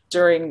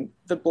 during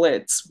the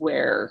Blitz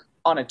wear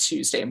on a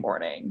Tuesday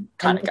morning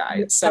kind of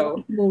guy.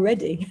 So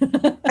already.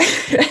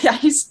 Yeah,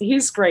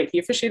 he's great. He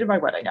officiated my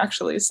wedding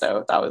actually.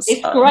 So that was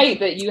it's great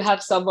that you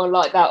have someone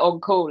like that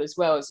on call as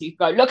well. So you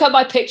go, look at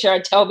my picture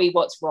and tell me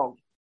what's wrong.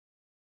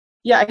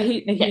 Yeah,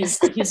 he's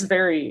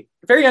very,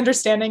 very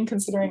understanding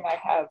considering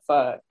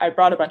I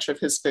brought a bunch of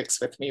his books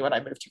with me when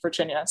I moved to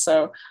Virginia.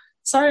 So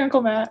sorry,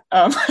 Uncle Matt.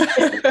 But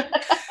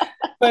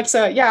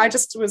I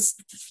just was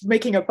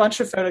making a bunch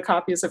of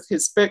photocopies of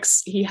his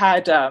books. He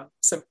had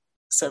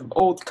some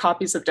old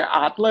copies of Der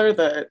Adler,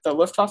 the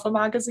Luftwaffe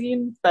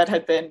magazine that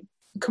had been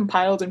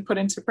compiled and put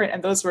into print,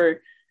 and those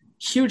were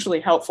hugely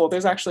helpful.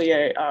 There's actually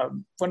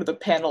one of the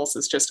panels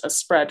is just a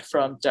spread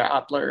from Der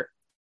Adler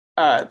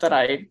that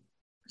I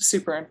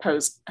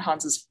superimposed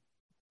Hans's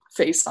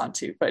face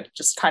onto, but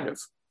just kind of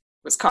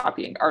was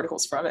copying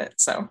articles from it.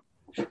 So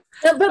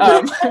No, but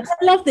I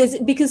love this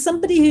because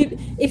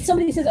if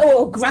somebody says,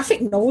 "Oh,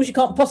 graphic novels, you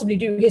can't possibly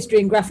do history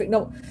in graphic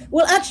novel."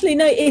 Well, actually,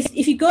 no.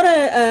 If you've got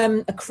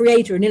a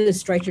creator, an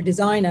illustrator, a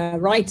designer, a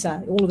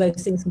writer, all of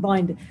those things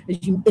combined,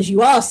 as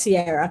you are,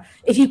 Sierra.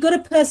 If you've got a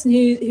person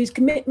whose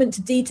commitment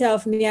to detail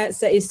from the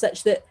outset is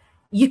such that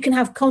you can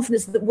have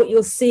confidence that what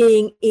you're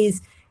seeing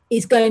is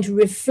going to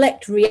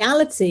reflect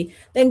reality,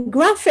 then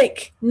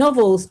graphic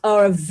novels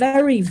are a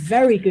very,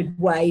 very good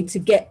way to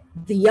get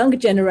the younger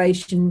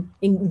generation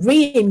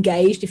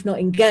re-engaged, if not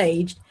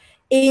engaged,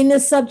 in a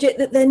subject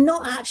that they're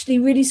not actually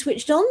really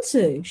switched on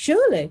to,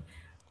 surely.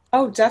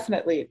 Oh,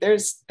 definitely.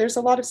 There's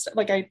a lot of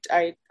like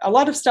a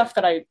lot of stuff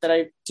that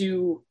I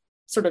do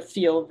sort of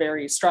feel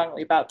very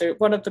strongly about.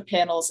 One of the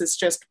panels is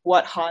just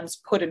what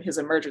Hans put in his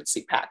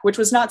emergency pack, which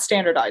was not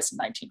standardized in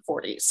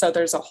 1940. So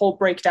there's a whole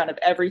breakdown of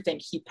everything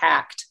he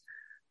packed,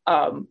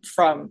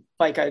 from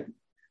like a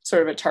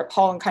sort of a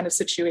tarpaulin kind of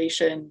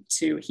situation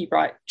to he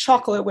brought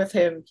chocolate with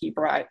him, he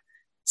brought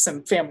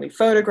some family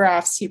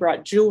photographs, he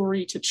brought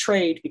jewelry to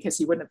trade because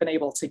he wouldn't have been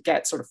able to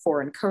get sort of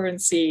foreign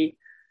currency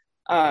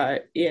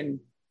in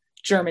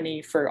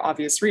Germany for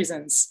obvious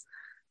reasons.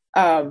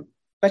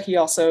 But he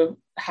also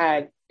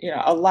had,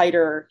 a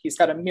lighter, he's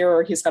got a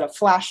mirror, he's got a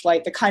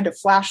flashlight, the kind of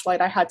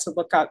flashlight I had to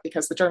look up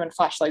because the German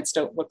flashlights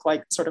don't look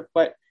like sort of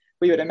what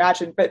we would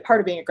imagine. But part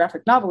of being a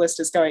graphic novelist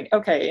is going,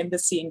 okay, in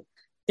this scene,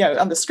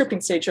 on the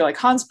scripting stage, you're like,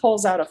 Hans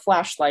pulls out a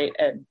flashlight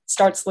and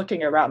starts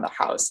looking around the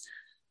house.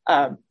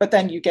 But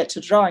then you get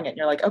to drawing it and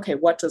you're like, okay,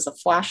 what does a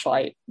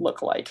flashlight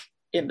look like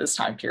in this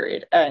time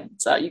period? And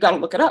you got to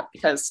look it up,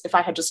 because if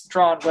I had just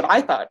drawn what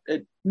I thought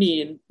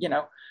me in,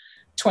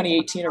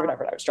 2018 or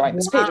whatever I was drawing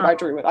this page, if I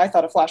drew what I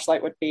thought a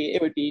flashlight would be,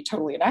 it would be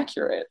totally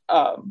inaccurate.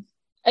 Do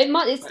you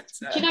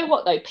know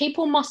what though?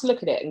 People must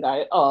look at it and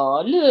go,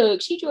 "Oh,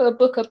 look, she drew a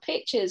book of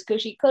pictures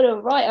because she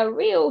couldn't write a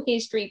real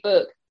history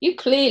book." You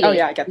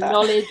clearly I get that.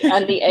 Knowledge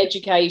and the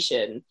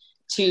education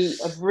to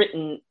have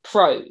written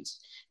prose.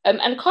 And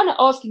kind of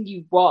asking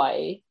you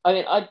why. I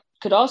mean, I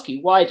could ask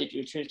you, why did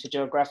you choose to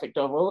do a graphic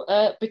novel?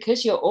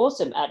 Because you're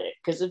awesome at it,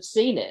 because I've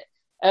seen it.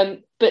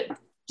 But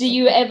do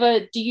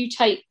you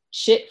take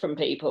shit from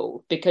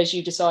people because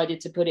you decided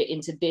to put it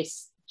into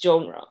this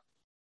genre?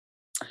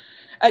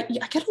 I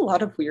get a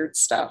lot of weird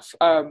stuff.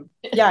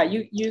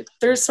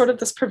 There's sort of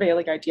this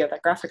prevailing idea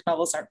that graphic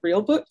novels aren't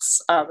real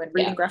books, and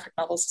reading graphic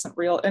novels isn't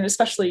real. And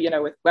especially,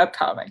 with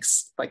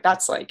webcomics,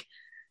 that's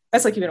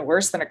even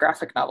worse than a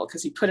graphic novel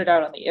because you put it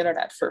out on the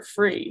internet for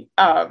free.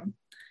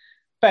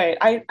 But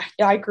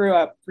I grew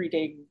up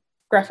reading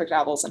graphic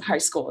novels in high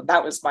school, and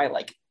that was my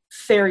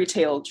fairy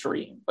tale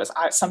dream, was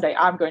someday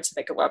I'm going to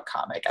make a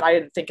webcomic. And I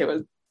didn't think it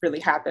would really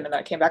happen. And then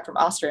I came back from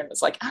Austria and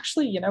was like,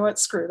 actually, you know what,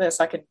 screw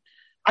this. I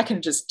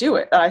can just do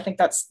it. And I think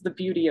that's the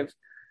beauty of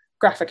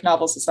graphic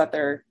novels, is that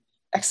they're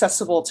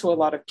accessible to a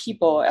lot of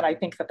people. And I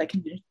think that they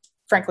can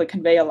frankly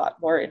convey a lot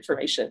more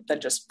information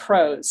than just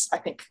prose. I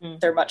think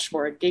they're much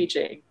more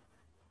engaging.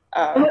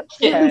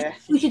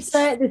 We should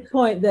say at this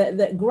point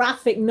that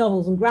graphic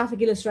novels and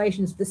graphic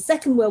illustrations, the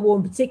Second World War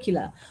in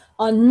particular,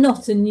 are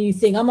not a new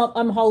thing.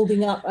 I'm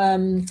holding up,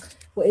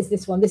 what is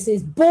this one? This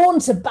is Born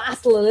to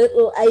Battle, a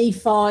little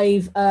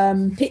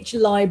A5 picture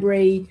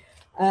library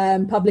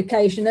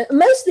publication.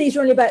 Most of these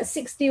are only about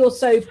 60 or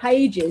so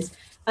pages,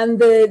 and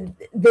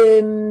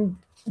the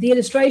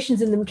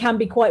illustrations in them can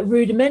be quite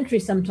rudimentary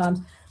sometimes,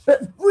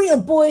 but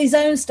real boys'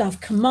 own stuff.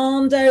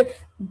 Commando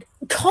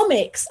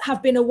comics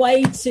have been a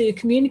way to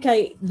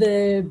communicate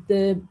the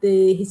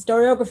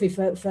historiography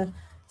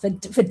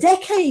for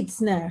decades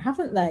now,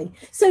 haven't they?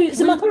 So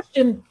my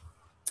question,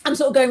 I'm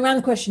sort of going around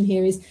the question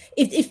here, is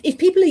if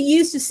people are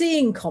used to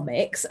seeing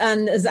comics,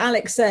 and as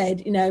Alex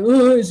said,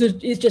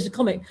 it's just a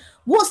comic,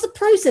 what's the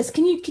process?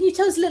 Can you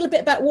tell us a little bit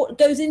about what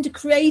goes into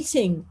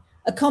creating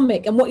a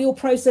comic and what your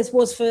process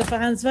was for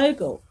Hans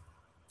Vogel?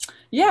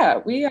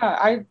 Yeah,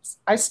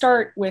 I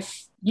start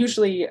with,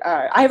 usually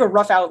I have a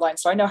rough outline,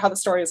 so I know how the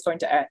story is going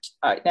to end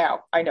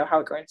now. I know how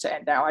it's going to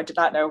end now. I did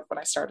not know when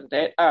I started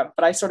it,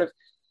 but I sort of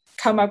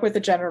come up with a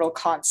general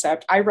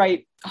concept. I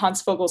write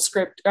Hans Vogel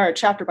script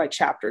chapter by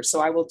chapter, so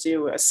I will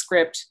do a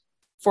script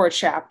for a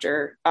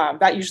chapter.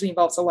 That usually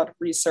involves a lot of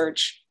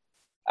research.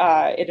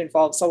 It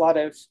involves a lot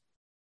of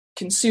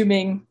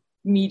consuming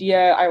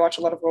media. I watch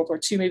a lot of World War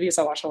II movies.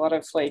 I watch a lot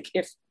of,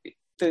 if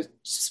the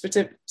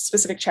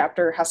specific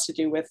chapter has to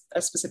do with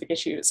a specific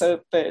issue.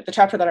 So the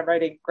chapter that I'm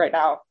writing right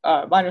now,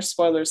 minor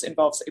spoilers,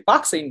 involves a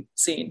boxing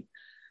scene.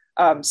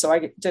 So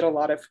I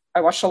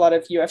watched a lot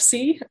of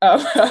UFC.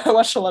 I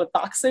watched a lot of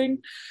boxing.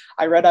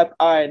 I read up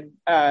on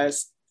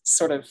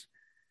sort of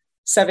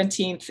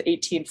 17th,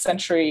 18th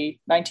century,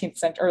 19th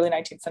century, early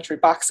 19th century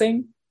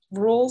boxing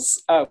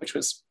rules, which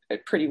was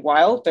pretty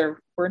wild.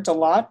 There weren't a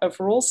lot of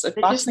rules of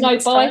boxing.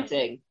 There's no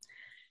biting.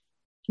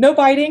 No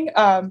biting.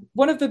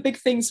 One of the big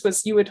things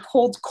was you would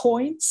hold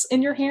coins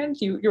in your hand.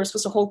 You were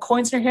supposed to hold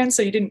coins in your hand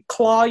so you didn't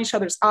claw each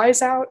other's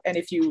eyes out. And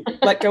if you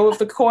let go of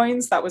the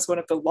coins, that was one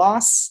of the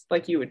loss.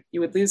 You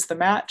would lose the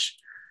match.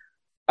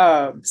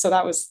 So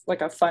that was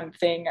a fun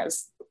thing. I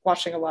was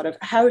watching a lot of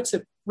how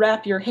to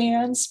wrap your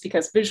hands,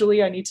 because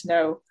visually I need to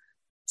know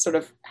sort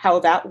of how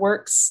that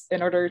works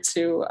in order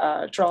to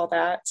draw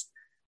that.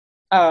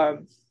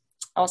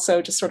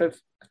 Also, just sort of,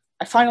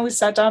 I finally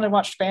sat down and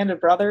watched Band of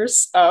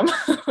Brothers,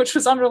 which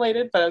was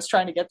unrelated, but I was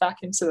trying to get back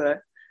into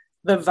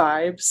the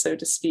vibe, so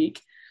to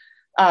speak.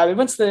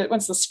 Once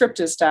the script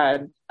is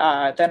done,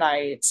 then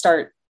I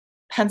start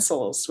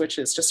pencils, which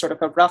is just sort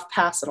of a rough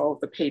pass at all of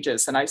the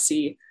pages, and I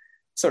see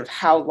sort of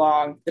how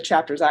long the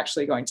chapter is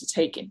actually going to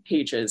take in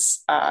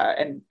pages,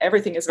 and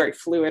everything is very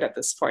fluid at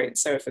this point.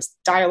 So if this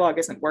dialogue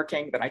isn't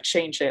working, then I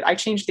change it. I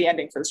changed the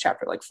ending for this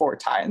chapter like 4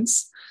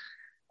 times,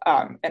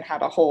 and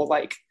had a whole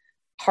like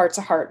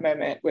heart-to-heart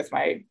moment with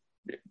my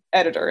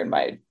editor and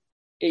my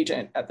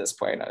agent at this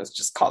point. I was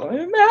just calling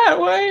him, Matt,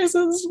 why is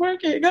this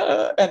working?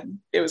 And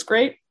it was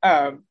great.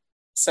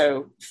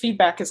 So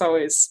feedback is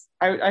always,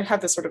 I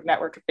have this sort of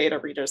network of beta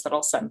readers that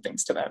I'll send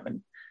things to them,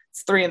 and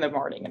it's 3 a.m.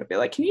 and it'll be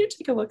like, can you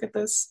take a look at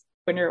this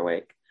when you're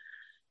awake?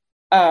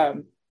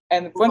 And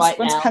once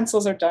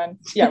pencils are done,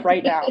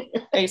 right now,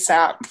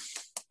 ASAP,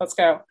 let's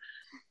go.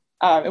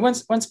 And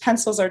once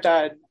pencils are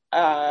done,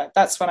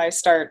 that's when I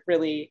start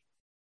really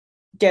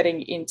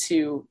getting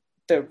into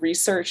the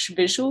research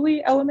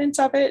visually element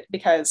of it,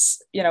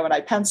 because when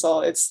I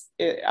pencil,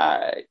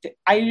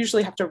 I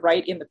usually have to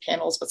write in the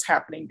panels what's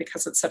happening,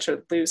 because it's such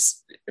a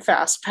loose,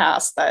 fast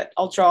pass that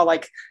I'll draw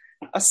like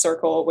a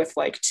circle with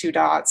like 2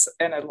 dots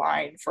and a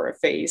line for a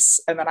face,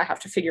 and then I have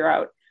to figure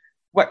out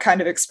what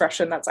kind of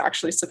expression that's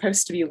actually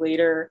supposed to be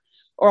later.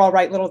 Or I'll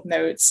write little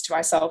notes to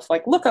myself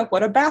like, look up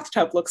what a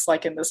bathtub looks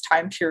like in this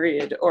time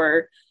period,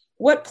 or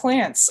what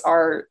plants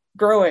are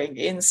growing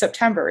in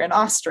September in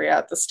Austria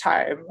at this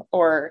time,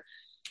 or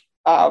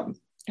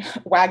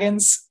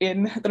wagons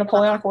in the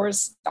Napoleonic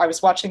Wars. I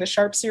was watching the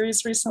Sharp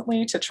series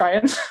recently to try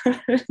and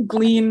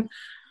glean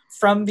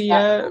from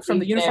the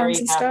uniforms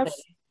and stuff.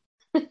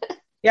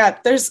 Yeah,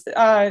 there's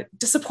a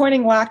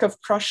disappointing lack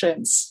of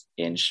Prussians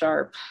in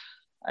Sharp,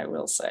 I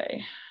will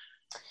say.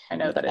 I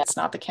know that it's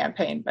not the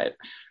campaign, but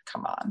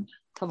come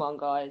on,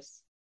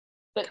 guys.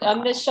 But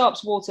there's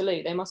Sharp's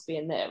Waterloo. They must be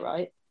in there,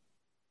 right?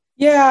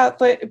 Yeah,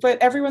 but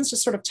everyone's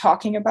just sort of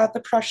talking about the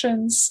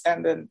Prussians,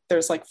 and then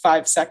there's like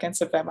 5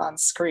 seconds of them on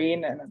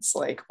screen, and it's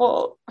like,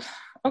 well,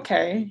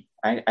 okay,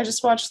 I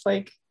just watched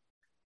like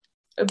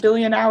a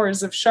billion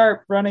hours of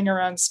Sharp running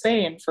around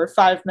Spain for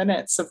 5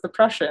 minutes of the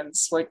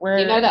Prussians. Like,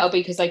 where? That'll be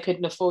because they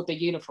couldn't afford the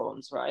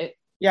uniforms, right?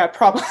 Yeah,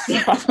 probably.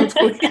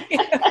 It's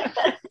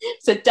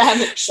a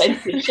damn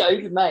expensive show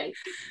to make.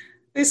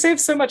 They save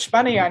so much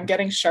money on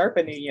getting Sharp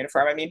a new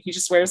uniform. I mean, he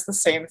just wears the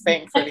same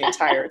thing for the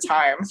entire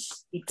time.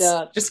 He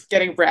does. Just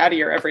getting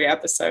rattier every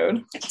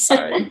episode.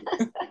 Sorry.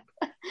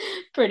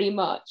 Pretty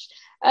much.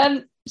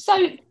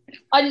 So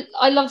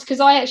I loved, because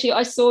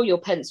I saw your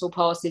pencil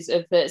passes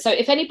of the. So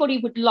if anybody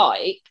would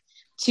like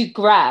to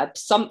grab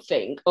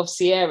something of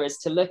Sierra's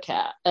to look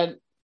at,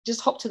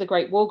 just hop to the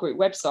Great War Group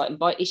website and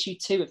buy issue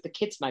 2 of the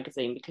kids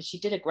magazine, because she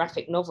did a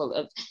graphic novel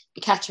of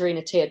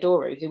Ekaterina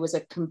Teodoru, who was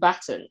a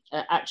combatant,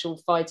 actual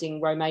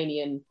fighting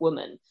Romanian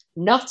woman,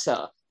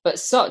 nutter, but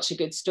such a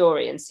good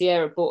story. And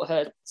Sierra brought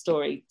her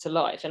story to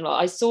life. And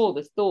I saw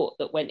the thought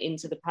that went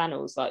into the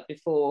panels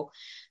before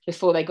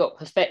they got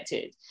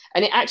perfected.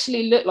 And it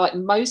actually looked like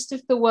most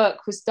of the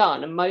work was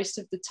done and most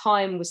of the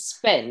time was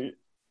spent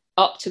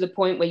up to the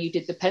point where you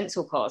did the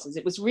pencil passes.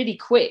 It was really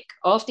quick.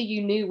 After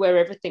you knew where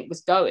everything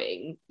was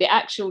going, the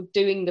actual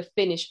doing the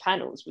finished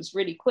panels was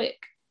really quick.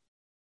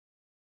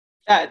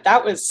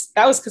 That was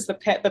because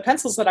the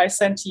pencils that I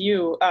sent to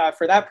you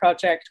for that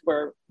project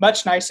were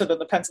much nicer than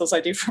the pencils I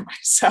do for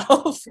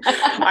myself.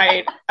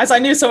 As I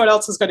knew someone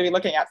else was going to be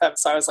looking at them,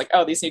 so I was like,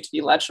 oh, these need to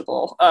be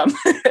legible.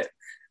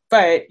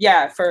 But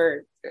yeah,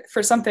 for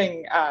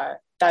something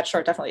that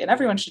short, definitely. And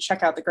everyone should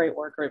check out the Great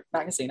War Group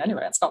magazine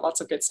anyway. It's got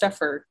lots of good stuff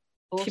for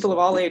awesome. People of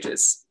all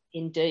ages.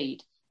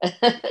 Indeed.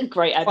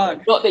 Great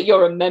advert. Not that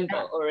you're a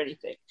member or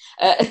anything.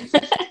 How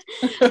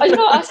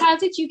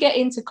did you get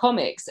into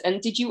comics,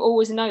 and did you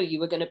always know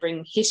you were going to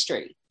bring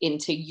history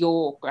into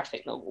your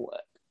graphic novel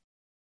work?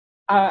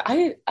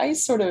 I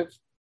sort of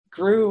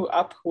grew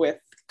up with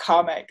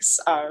comics,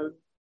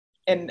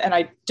 and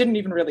I didn't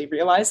even really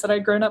realize that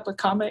I'd grown up with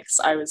comics.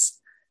 I was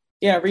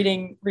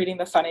reading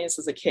the funnies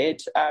as a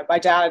kid. My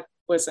dad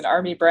was an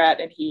army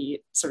brat, and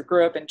he sort of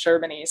grew up in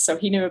Germany, so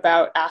he knew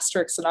about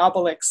Asterix and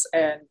Obelix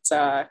and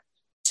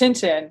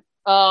Tintin.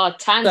 Oh,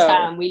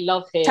 Tintin, we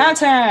love him.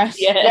 Tintin,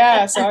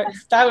 yeah. So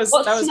that was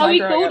What's my he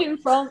growing called up. in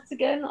France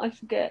again? I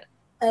forget.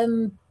 I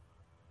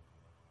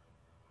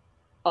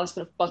was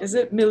going to. Is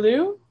it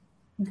Milou?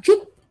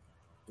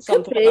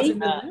 Something like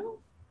that.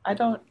 I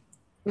don't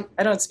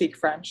speak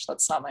French.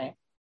 That's not my.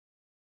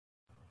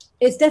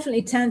 It's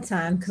definitely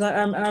Tintin, because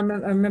I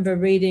remember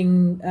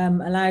reading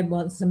aloud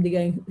once, somebody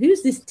going,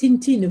 "Who's this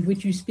Tintin of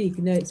which you speak?"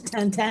 No, it's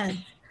Tintin.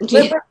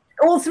 Yeah.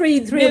 All three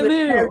of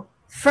us.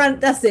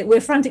 That's it. We're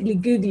frantically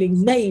Googling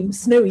names,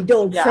 Snowy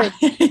Dog. Yeah.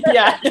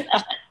 Yeah.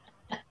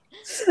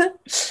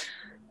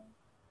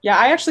 Yeah,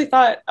 I actually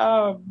thought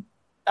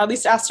at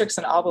least Asterix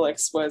and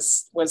Obelix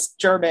was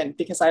German,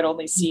 because I'd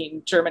only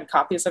seen German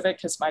copies of it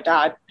because my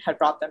dad had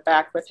brought them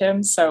back with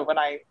him. So when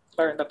I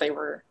learned that they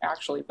were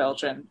actually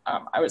Belgian,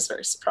 I was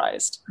very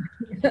surprised.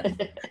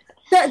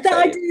 That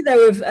idea,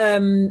 though,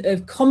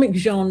 of comic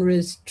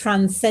genres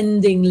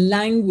transcending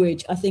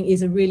language, I think,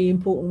 is a really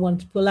important one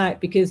to pull out,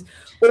 because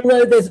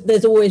although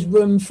there's always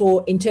room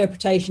for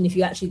interpretation if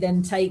you actually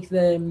then take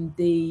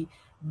the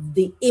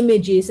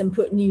images and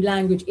put new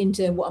language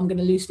into what I'm going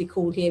to loosely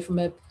call here from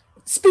a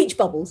speech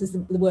bubbles is the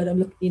word I'm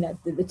looking,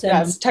 the term.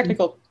 Yeah, it's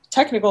technical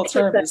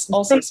term is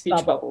also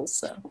speech bubbles.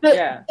 So, but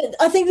yeah,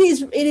 I think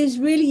it is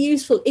really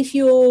useful if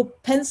your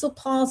pencil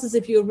passes,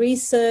 if your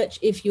research,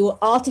 if your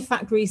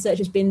artifact research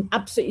has been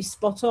absolutely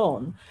spot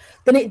on,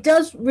 then it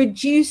does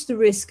reduce the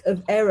risk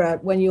of error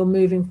when you're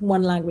moving from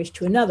one language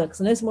to another.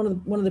 Because I know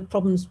one of the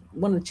problems,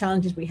 one of the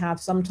challenges we have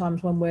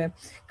sometimes when we're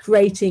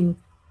creating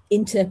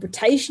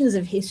interpretations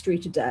of history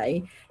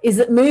today is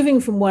that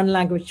moving from one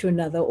language to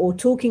another, or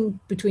talking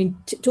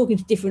to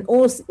different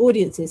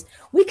audiences,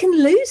 we can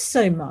lose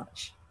so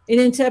much in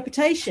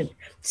interpretation.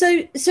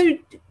 So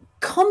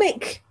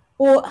comic.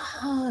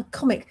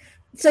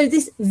 So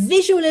this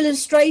visual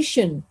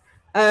illustration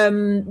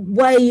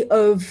way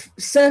of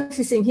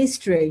surfacing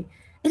history,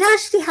 it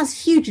actually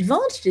has huge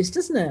advantages,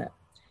 doesn't it?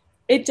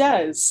 It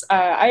does.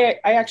 I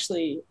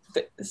actually,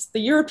 the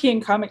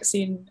European comic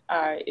scene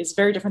is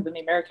very different than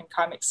the American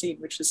comic scene,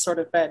 which has sort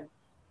of been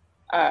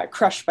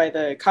crushed by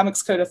the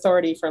Comics Code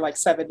Authority for like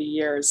 70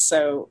 years.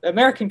 So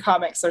American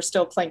comics are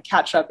still playing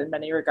catch up in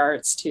many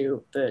regards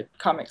to the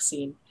comic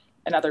scene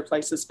in other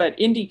places. But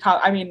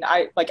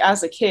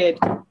as a kid,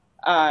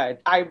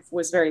 I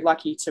was very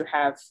lucky to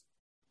have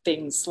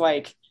things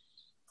like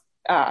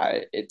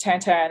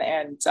Tintin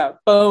and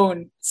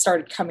Bone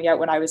started coming out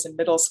when I was in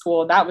middle school,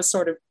 and that was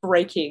sort of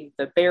breaking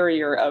the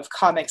barrier of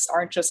comics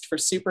aren't just for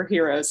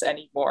superheroes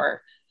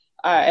anymore.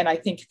 And I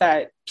think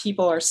that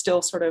people are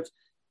still sort of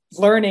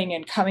learning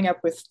and coming up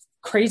with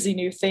crazy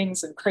new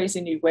things and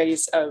crazy new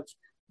ways of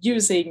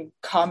using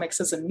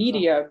comics as a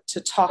medium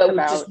to talk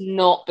about. Just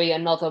not be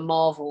another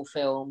Marvel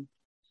film.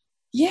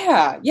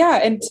 Yeah,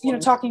 and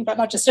talking about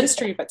not just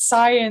history but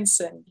science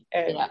and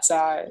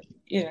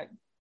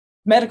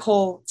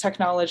medical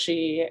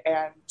technology,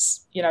 and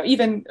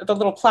even the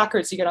little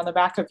placards you get on the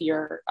back of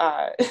your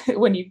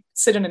when you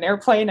sit in an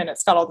airplane and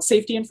it's got all the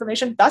safety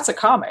information. That's a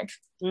comic,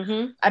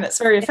 and it's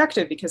very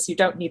effective because you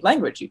don't need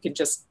language. You can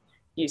just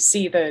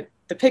see the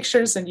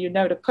pictures and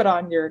to put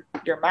on your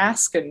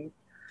mask and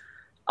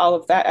all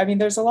of that. I mean,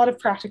 there's a lot of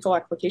practical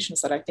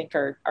applications that I think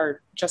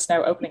are just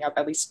now opening up,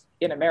 at least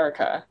in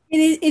America.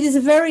 It is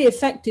a very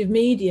effective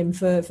medium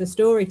for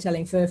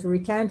storytelling, for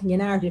recounting a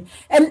narrative.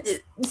 And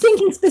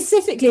thinking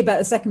specifically about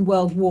the Second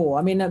World War,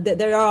 I mean,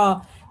 there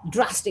are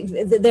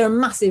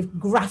massive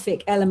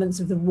graphic elements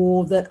of the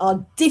war that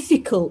are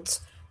difficult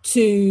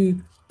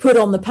to put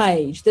on the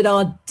page, that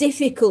are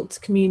difficult to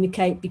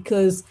communicate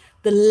because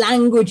the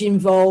language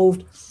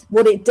involved,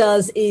 what it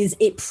does is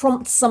it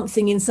prompts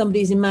something in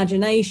somebody's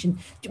imagination.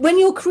 When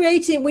you're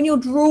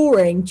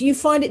drawing, do you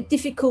find it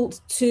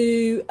difficult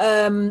to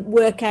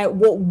work out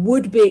what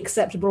would be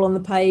acceptable on the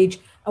page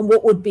and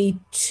what would be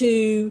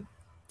too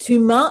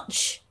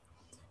much?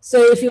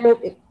 So if you're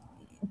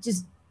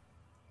just...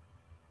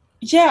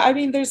 Yeah, I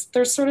mean,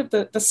 there's sort of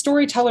the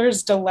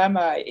storyteller's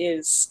dilemma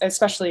is,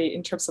 especially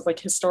in terms of like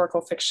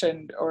historical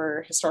fiction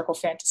or historical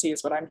fantasy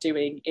is what I'm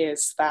doing,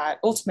 is that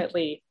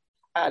ultimately,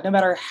 no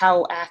matter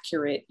how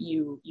accurate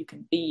you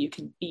can be,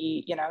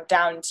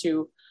 down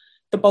to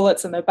the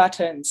bullets and the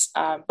buttons,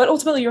 but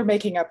ultimately you're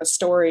making up a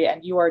story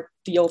and you are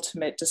the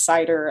ultimate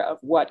decider of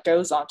what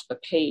goes onto the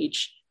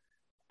page.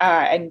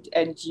 And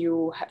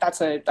that's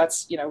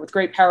with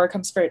great power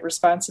comes great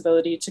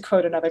responsibility, to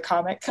quote another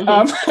comic.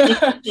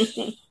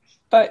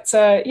 But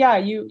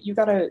you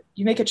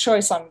make a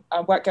choice on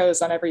what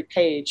goes on every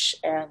page,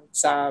 and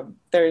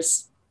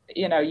there's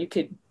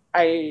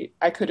I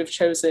could have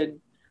chosen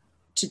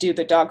to do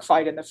the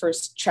dogfight in the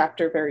first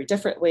chapter very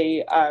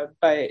differently,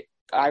 but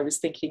I was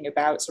thinking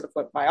about sort of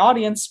what my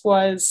audience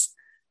was,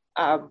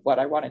 what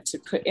I wanted to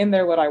put in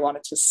there, what I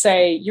wanted to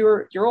say.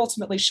 You're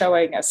ultimately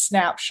showing a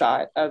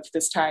snapshot of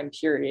this time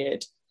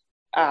period,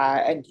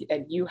 and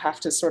you have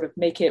to sort of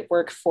make it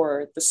work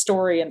for the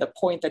story and the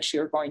point that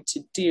you're going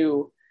to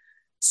do.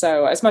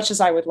 So as much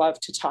as I would love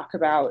to talk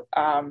about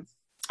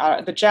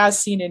the jazz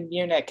scene in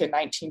Munich in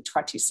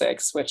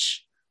 1926,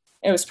 which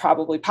it was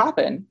probably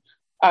poppin',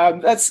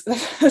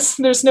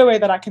 there's no way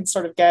that I can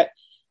sort of get,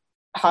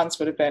 Hans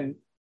would have been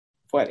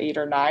 8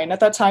 or 9 at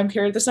that time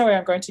period. There's no way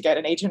I'm going to get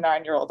an 8 or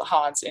 9-year-old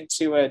Hans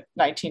into a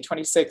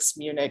 1926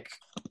 Munich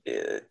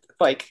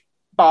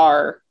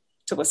bar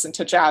to listen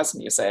to jazz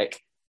music.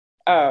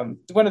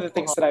 One of the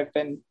things that I've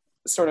been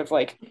sort of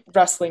like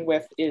wrestling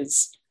with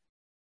is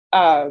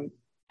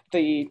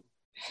the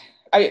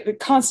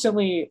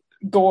constantly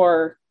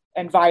gore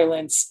and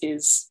violence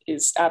is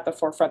at the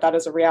forefront. That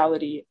is a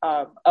reality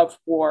of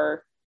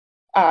war.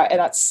 And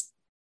that's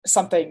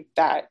something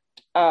that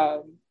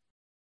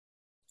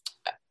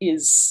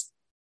is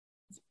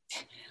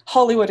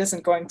Hollywood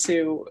isn't going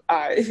to,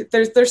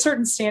 there's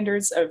certain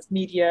standards of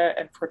media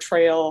and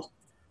portrayal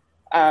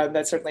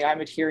that certainly I'm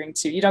adhering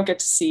to. You don't get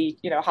to see,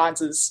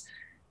 Hans's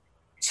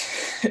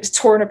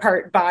torn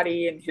apart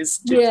body and his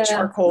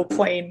charcoal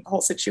plane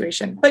whole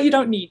situation, but you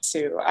don't need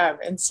to.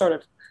 And sort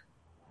of,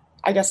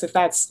 I guess if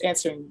that's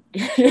answering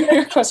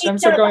your question, I'm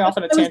sort of going off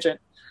on a tangent.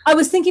 I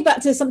was thinking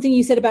back to something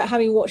you said about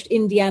having watched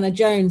Indiana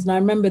Jones, and I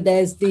remember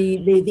there's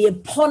the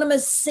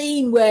eponymous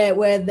scene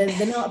where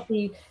the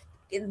Nazi,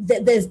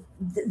 there's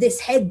this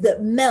head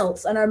that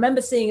melts, and I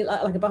remember seeing it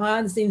like a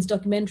behind the scenes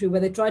documentary where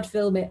they tried to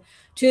film it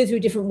 2 or 3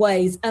 different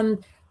ways,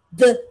 and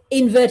the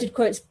inverted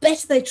quotes,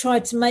 better they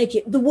tried to make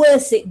it, the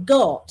worse it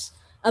got,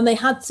 and they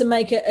had to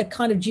make a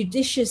kind of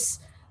judicious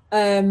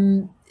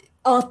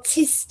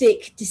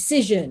artistic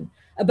decision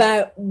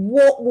about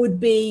what would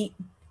be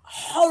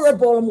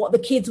horrible and what the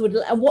kids would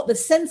and what the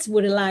censor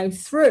would allow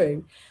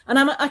through. And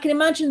I can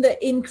imagine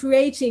that in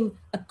creating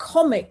a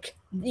comic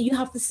you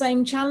have the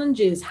same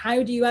challenges.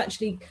 How do you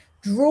actually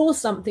draw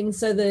something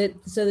so that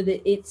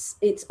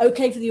it's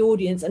okay for the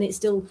audience and it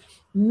still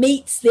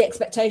meets the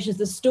expectations of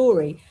the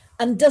story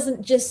and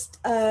doesn't just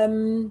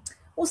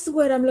what's the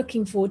word I'm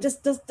looking for,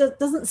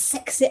 doesn't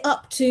sex it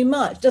up too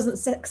much, doesn't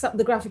sex up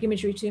the graphic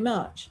imagery too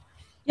much?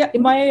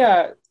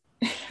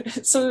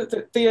 So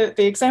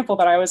the example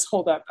that I always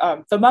hold up,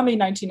 The Mummy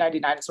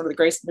 1999 is one of the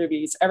greatest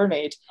movies ever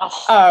made.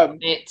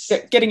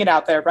 Getting it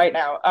out there right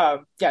now.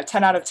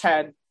 10 out of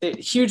 10.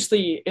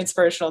 Hugely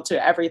inspirational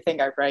to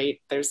everything I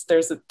write. There's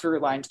a through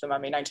line to The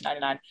Mummy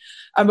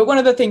 1999. But one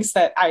of the things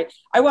that I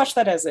watched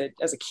that as a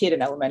kid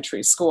in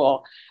elementary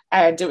school,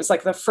 and it was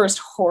like the first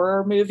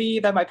horror movie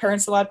that my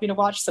parents allowed me to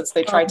watch since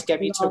they tried to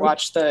get me to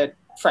watch the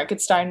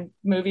Frankenstein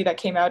movie that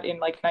came out in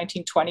like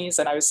 1920s,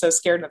 and I was so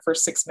scared in the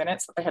first 6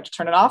 minutes that they had to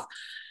turn it off.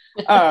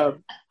 But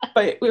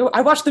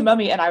I watched The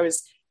Mummy and I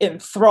was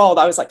enthralled.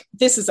 I was like,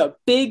 this is a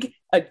big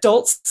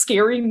adult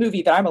scary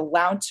movie that I'm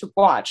allowed to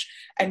watch,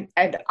 and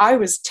I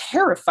was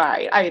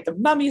terrified. The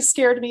Mummy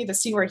scared me. The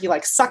scene where he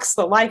like sucks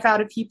the life out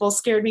of people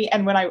scared me,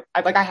 and when I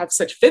have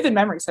such vivid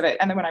memories of it,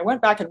 and then when I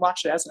went back and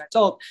watched it as an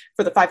adult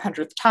for the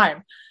 500th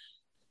time,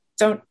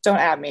 don't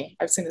at me,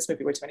 I've seen this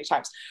movie way too many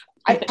times,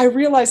 I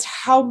realized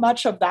how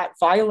much of that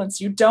violence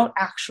you don't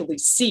actually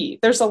see.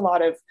 There's a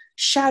lot of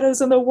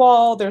shadows on the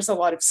wall, there's a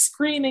lot of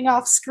screaming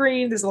off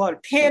screen, there's a lot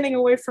of panning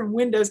away from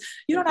windows.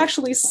 You don't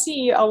actually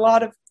see a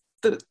lot of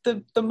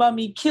the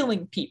mummy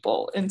killing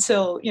people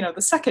until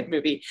the second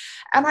movie,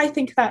 and I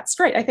think that's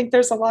great. I think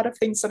there's a lot of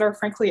things that are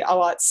frankly a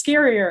lot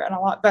scarier and a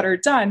lot better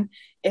done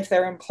if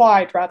they're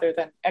implied rather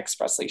than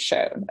expressly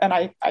shown, and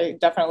I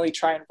definitely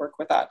try and work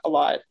with that a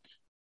lot.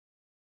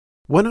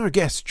 When our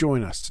guests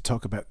join us to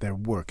talk about their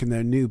work and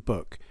their new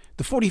book,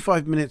 the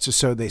 45 minutes or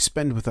so they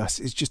spend with us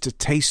is just a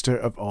taster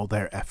of all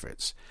their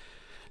efforts.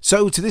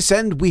 So to this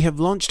end, we have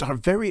launched our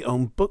very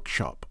own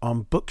bookshop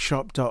on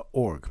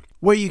bookshop.org,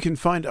 where you can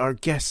find our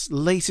guests'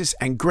 latest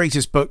and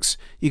greatest books.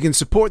 You can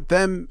support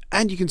them,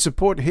 and you can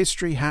support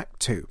History Hack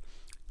too.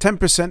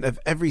 10% of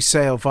every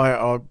sale via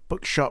our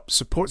bookshop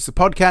supports the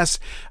podcast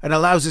and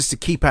allows us to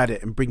keep at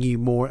it and bring you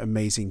more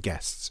amazing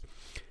guests.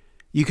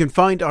 You can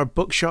find our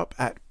bookshop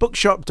at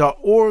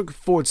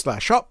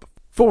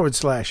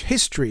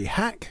bookshop.org/shop/history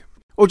hack,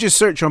 or just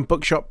search on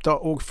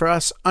bookshop.org for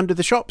us under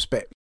the shops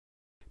bit.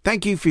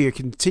 Thank you for your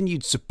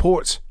continued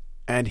support,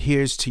 and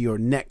here's to your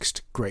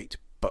next great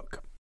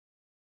book.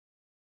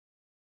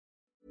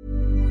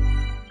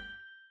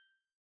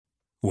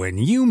 When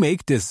you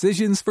make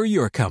decisions for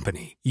your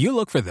company, you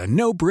look for the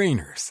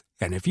no-brainers.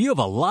 And if you have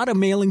a lot of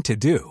mailing to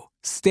do,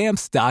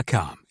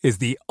 Stamps.com is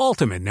the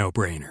ultimate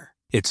no-brainer.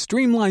 It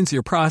streamlines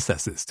your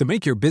processes to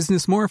make your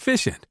business more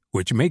efficient,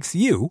 which makes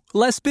you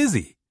less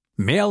busy.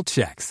 Mail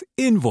checks,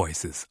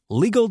 invoices,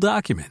 legal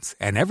documents,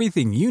 and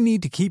everything you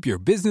need to keep your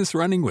business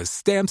running with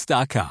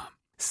Stamps.com.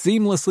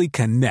 Seamlessly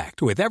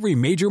connect with every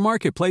major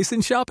marketplace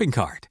and shopping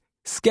cart.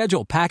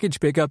 Schedule package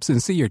pickups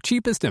and see your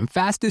cheapest and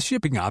fastest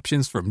shipping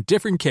options from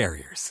different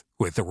carriers,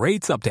 with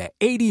rates up to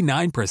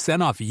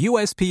 89% off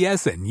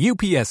USPS and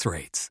UPS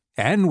rates.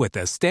 And with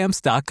the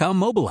Stamps.com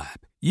mobile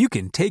app, you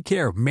can take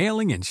care of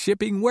mailing and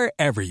shipping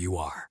wherever you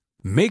are.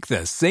 Make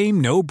the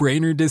same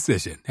no-brainer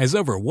decision as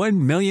over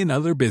 1 million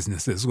other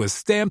businesses with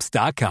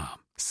Stamps.com.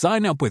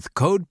 Sign up with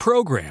code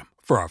PROGRAM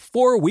for a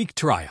 4-week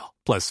trial,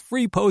 plus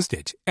free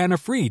postage and a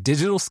free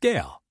digital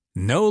scale.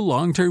 No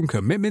long-term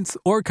commitments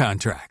or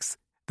contracts.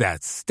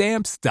 That's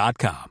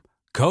Stamps.com.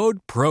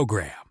 Code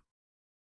PROGRAM.